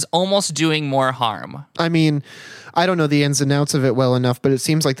is almost doing more harm. I mean, I don't know the ins and outs of it well enough, but it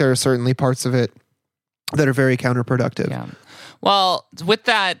seems like there are certainly parts of it that are very counterproductive. Yeah. Well, with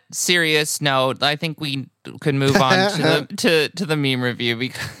that serious note, I think we could move on to the meme review,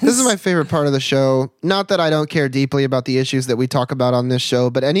 because this is my favorite part of the show. Not that I don't care deeply about the issues that we talk about on this show,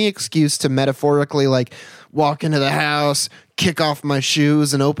 but any excuse to metaphorically like walk into the house, kick off my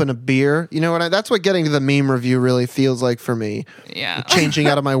shoes, and open a beer. You know what? That's what getting to the meme review really feels like for me. Yeah. Changing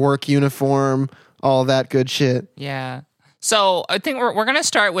out of my work uniform, all that good shit. Yeah. So I think we're gonna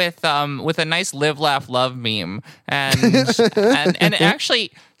start with a nice live, laugh, love meme, and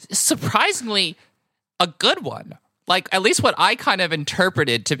actually surprisingly a good one. Like, at least what I kind of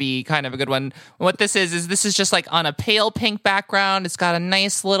interpreted to be kind of a good one. What this is this is just like on a pale pink background. It's got a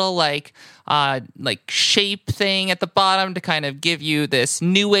nice little like shape thing at the bottom to kind of give you this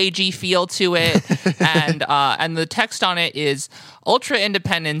new agey feel to it, and the text on it is ultra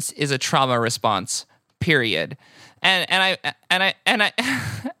independence is a trauma response. Period. And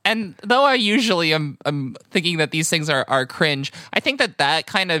though I usually am thinking that these things are cringe, I think that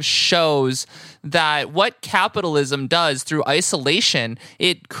kind of shows that what capitalism does through isolation,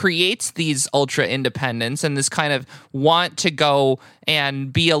 it creates these ultra independence and this kind of want to go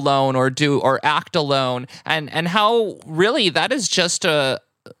and be alone or act alone, and how really that is just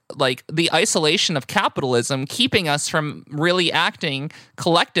like the isolation of capitalism keeping us from really acting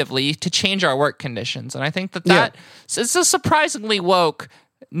collectively to change our work conditions. And I think that is a surprisingly woke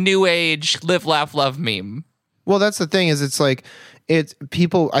new age live, laugh, love meme. Well, that's the thing is it's like it's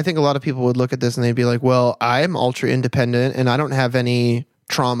people. I think a lot of people would look at this and they'd be like, well, I'm ultra independent and I don't have any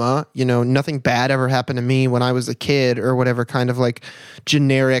trauma. You know, nothing bad ever happened to me when I was a kid or whatever kind of like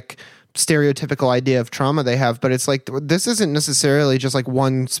generic stereotypical idea of trauma they have. But it's like, this isn't necessarily just like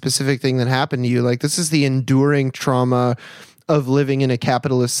one specific thing that happened to you. Like, this is the enduring trauma of living in a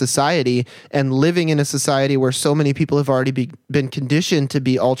capitalist society and living in a society where so many people have already been conditioned to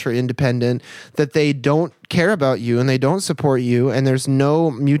be ultra independent that they don't care about you and they don't support you, and there's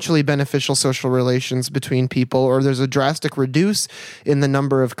no mutually beneficial social relations between people, or there's a drastic reduce in the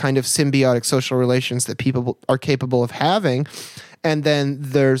number of kind of symbiotic social relations that people are capable of having. And then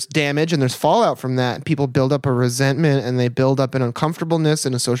there's damage and there's fallout from that. And people build up a resentment and they build up an uncomfortableness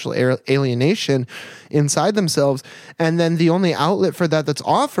and a social alienation inside themselves. And then the only outlet for that that's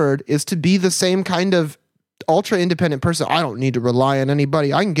offered is to be the same kind of ultra independent person. I don't need to rely on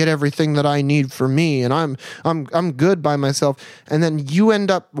anybody. I can get everything that I need for me, and I'm good by myself. And then you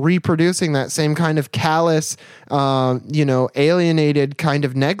end up reproducing that same kind of callous, alienated kind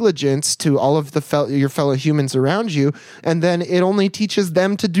of negligence to all of your fellow humans around you. And then it only teaches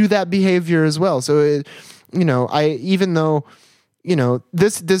them to do that behavior as well. So,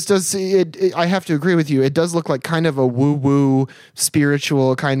 this does it. I have to agree with you. It does look like kind of a woo-woo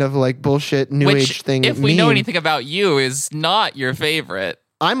spiritual kind of like bullshit new age thing. If we know anything about you, is not your favorite.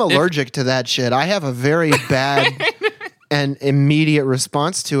 I'm allergic to that shit. I have a very bad and immediate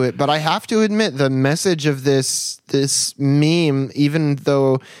response to it. But I have to admit, the message of this meme, even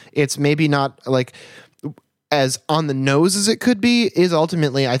though it's maybe not like as on the nose as it could be, is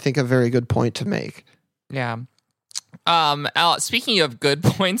ultimately, I think, a very good point to make. Yeah. Speaking of good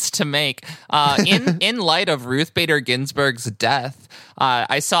points to make, in light of Ruth Bader Ginsburg's death,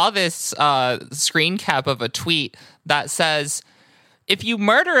 I saw this screen cap of a tweet that says, if you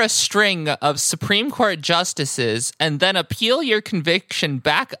murder a string of Supreme Court justices and then appeal your conviction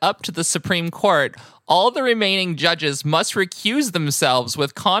back up to the Supreme Court, all the remaining judges must recuse themselves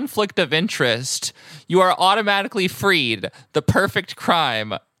with conflict of interest. You are automatically freed. The perfect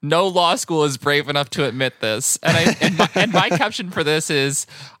crime. No law school is brave enough to admit this. And my caption for this is,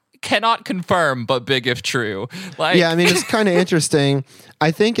 cannot confirm, but big if true. Yeah, I mean, it's kind of interesting. I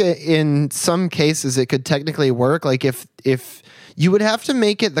think in some cases it could technically work. Like if you would have to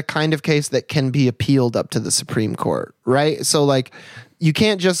make it the kind of case that can be appealed up to the Supreme Court, right? So like, you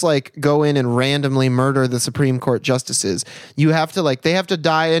can't just like go in and randomly murder the Supreme Court justices. You have to they have to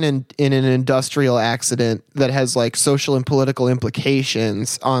die in an industrial accident that has like social and political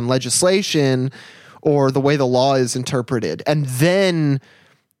implications on legislation or the way the law is interpreted. And then,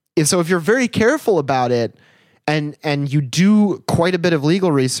 if you're very careful about it and you do quite a bit of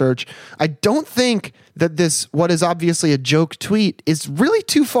legal research, I don't think that this, what is obviously a joke tweet, is really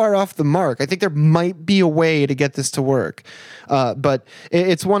too far off the mark. I think there might be a way to get this to work. But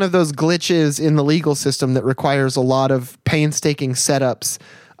it's one of those glitches in the legal system that requires a lot of painstaking setups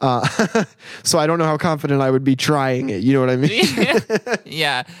So I don't know how confident I would be trying it. You know what I mean?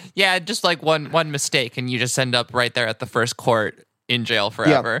 Yeah. Just like one mistake, and you just end up right there at the first court in jail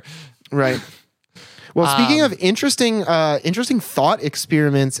forever. Right. Well, speaking of interesting thought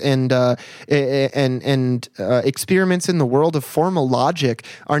experiments and experiments in the world of formal logic,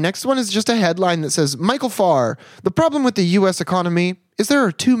 our next one is just a headline that says, Michael Farr, the problem with the U.S. economy is there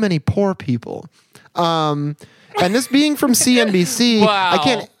are too many poor people. And this being from CNBC,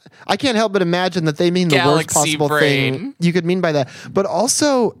 Wow. I can't help but imagine that they mean the worst Galaxy possible brain. thing you could mean by that. But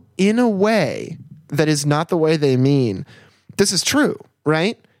also, in a way that is not the way they mean. This is true,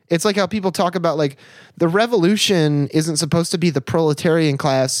 right? It's like how people talk about, like, the revolution isn't supposed to be the proletarian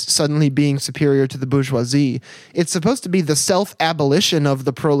class suddenly being superior to the bourgeoisie. It's supposed to be the self-abolition of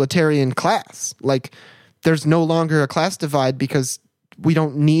the proletarian class. Like, there's no longer a class divide because we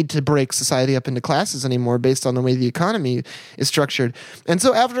don't need to break society up into classes anymore based on the way the economy is structured. And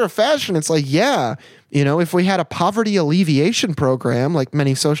so after a fashion, it's like, yeah, you know, if we had a poverty alleviation program like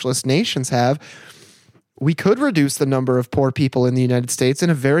many socialist nations have, we could reduce the number of poor people in the United States in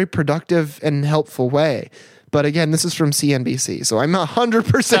a very productive and helpful way. But again, this is from CNBC, so I'm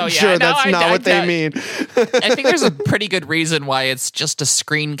 100% sure that's not what they mean. I think there's a pretty good reason why it's just a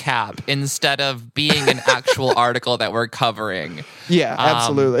screen cap instead of being an actual article that we're covering. Yeah,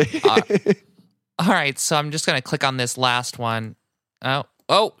 absolutely. All right, so I'm just gonna click on this last one.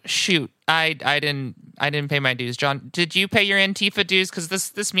 Oh shoot! I didn't pay my dues. John, did you pay your Antifa dues? Because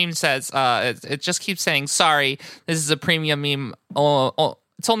this meme says it just keeps saying sorry. This is a premium meme.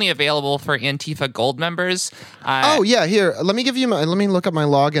 It's only available for Antifa Gold members. Here, let me look up my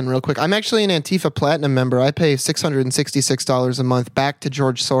login real quick. I'm actually an Antifa Platinum member. I pay $666 a month back to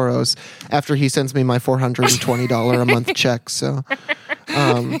George Soros after he sends me my $420 a month check. So,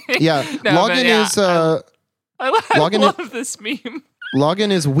 login is. I love this meme.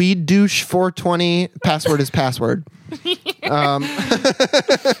 Login is weeddouche420. Password is password.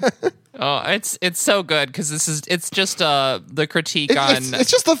 It's so good because it's just the critique on.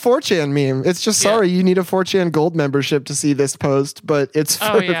 It's just the 4chan meme. It's just sorry you need a 4chan Gold membership to see this post, but it's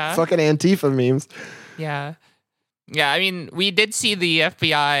for fucking Antifa memes. Yeah. Yeah, I mean, we did see the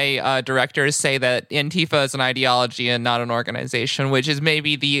FBI directors say that Antifa is an ideology and not an organization, which is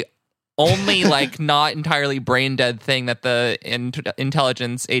maybe the only like not entirely brain dead thing that the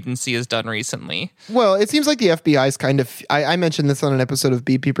intelligence agency has done recently. Well, it seems like the FBI is kind of, I mentioned this on an episode of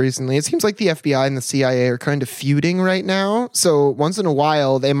Beep Beep recently. It seems like the FBI and the CIA are kind of feuding right now. So once in a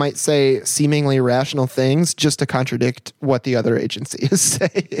while, they might say seemingly rational things just to contradict what the other agency is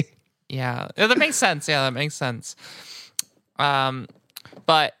saying. Yeah, that makes sense.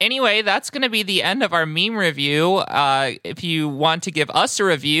 But anyway, that's going to be the end of our meme review. If you want to give us a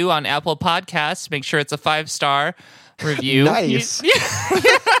review on Apple Podcasts, make sure it's a 5-star review. Nice.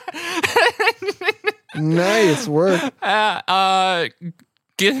 Nice work.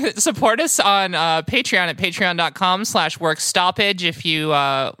 Support us on Patreon at patreon.com/workstoppage if you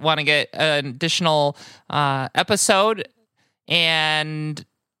want to get an additional episode. And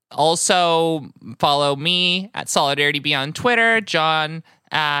also follow me at Solidarity Bee on Twitter, John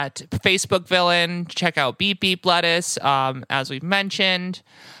at Facebook Villain. Check out Beep Beep Lettuce, as we've mentioned.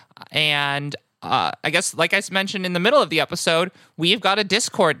 And I guess, like I mentioned in the middle of the episode, we've got a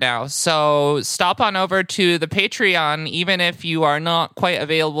Discord now. So stop on over to the Patreon, even if you are not quite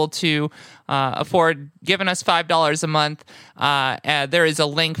available to afford giving us $5 a month. There is a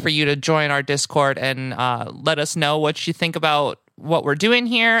link for you to join our Discord and let us know what you think about what we're doing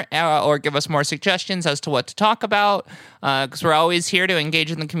here, or give us more suggestions as to what to talk about, because we're always here to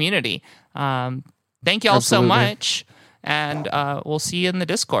engage in the community. Thank you all so much, and we'll see you in the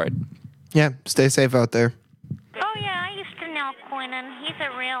Discord. Yeah, stay safe out there. Oh yeah, I used to know Quinnen. He's a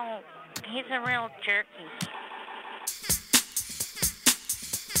real jerky.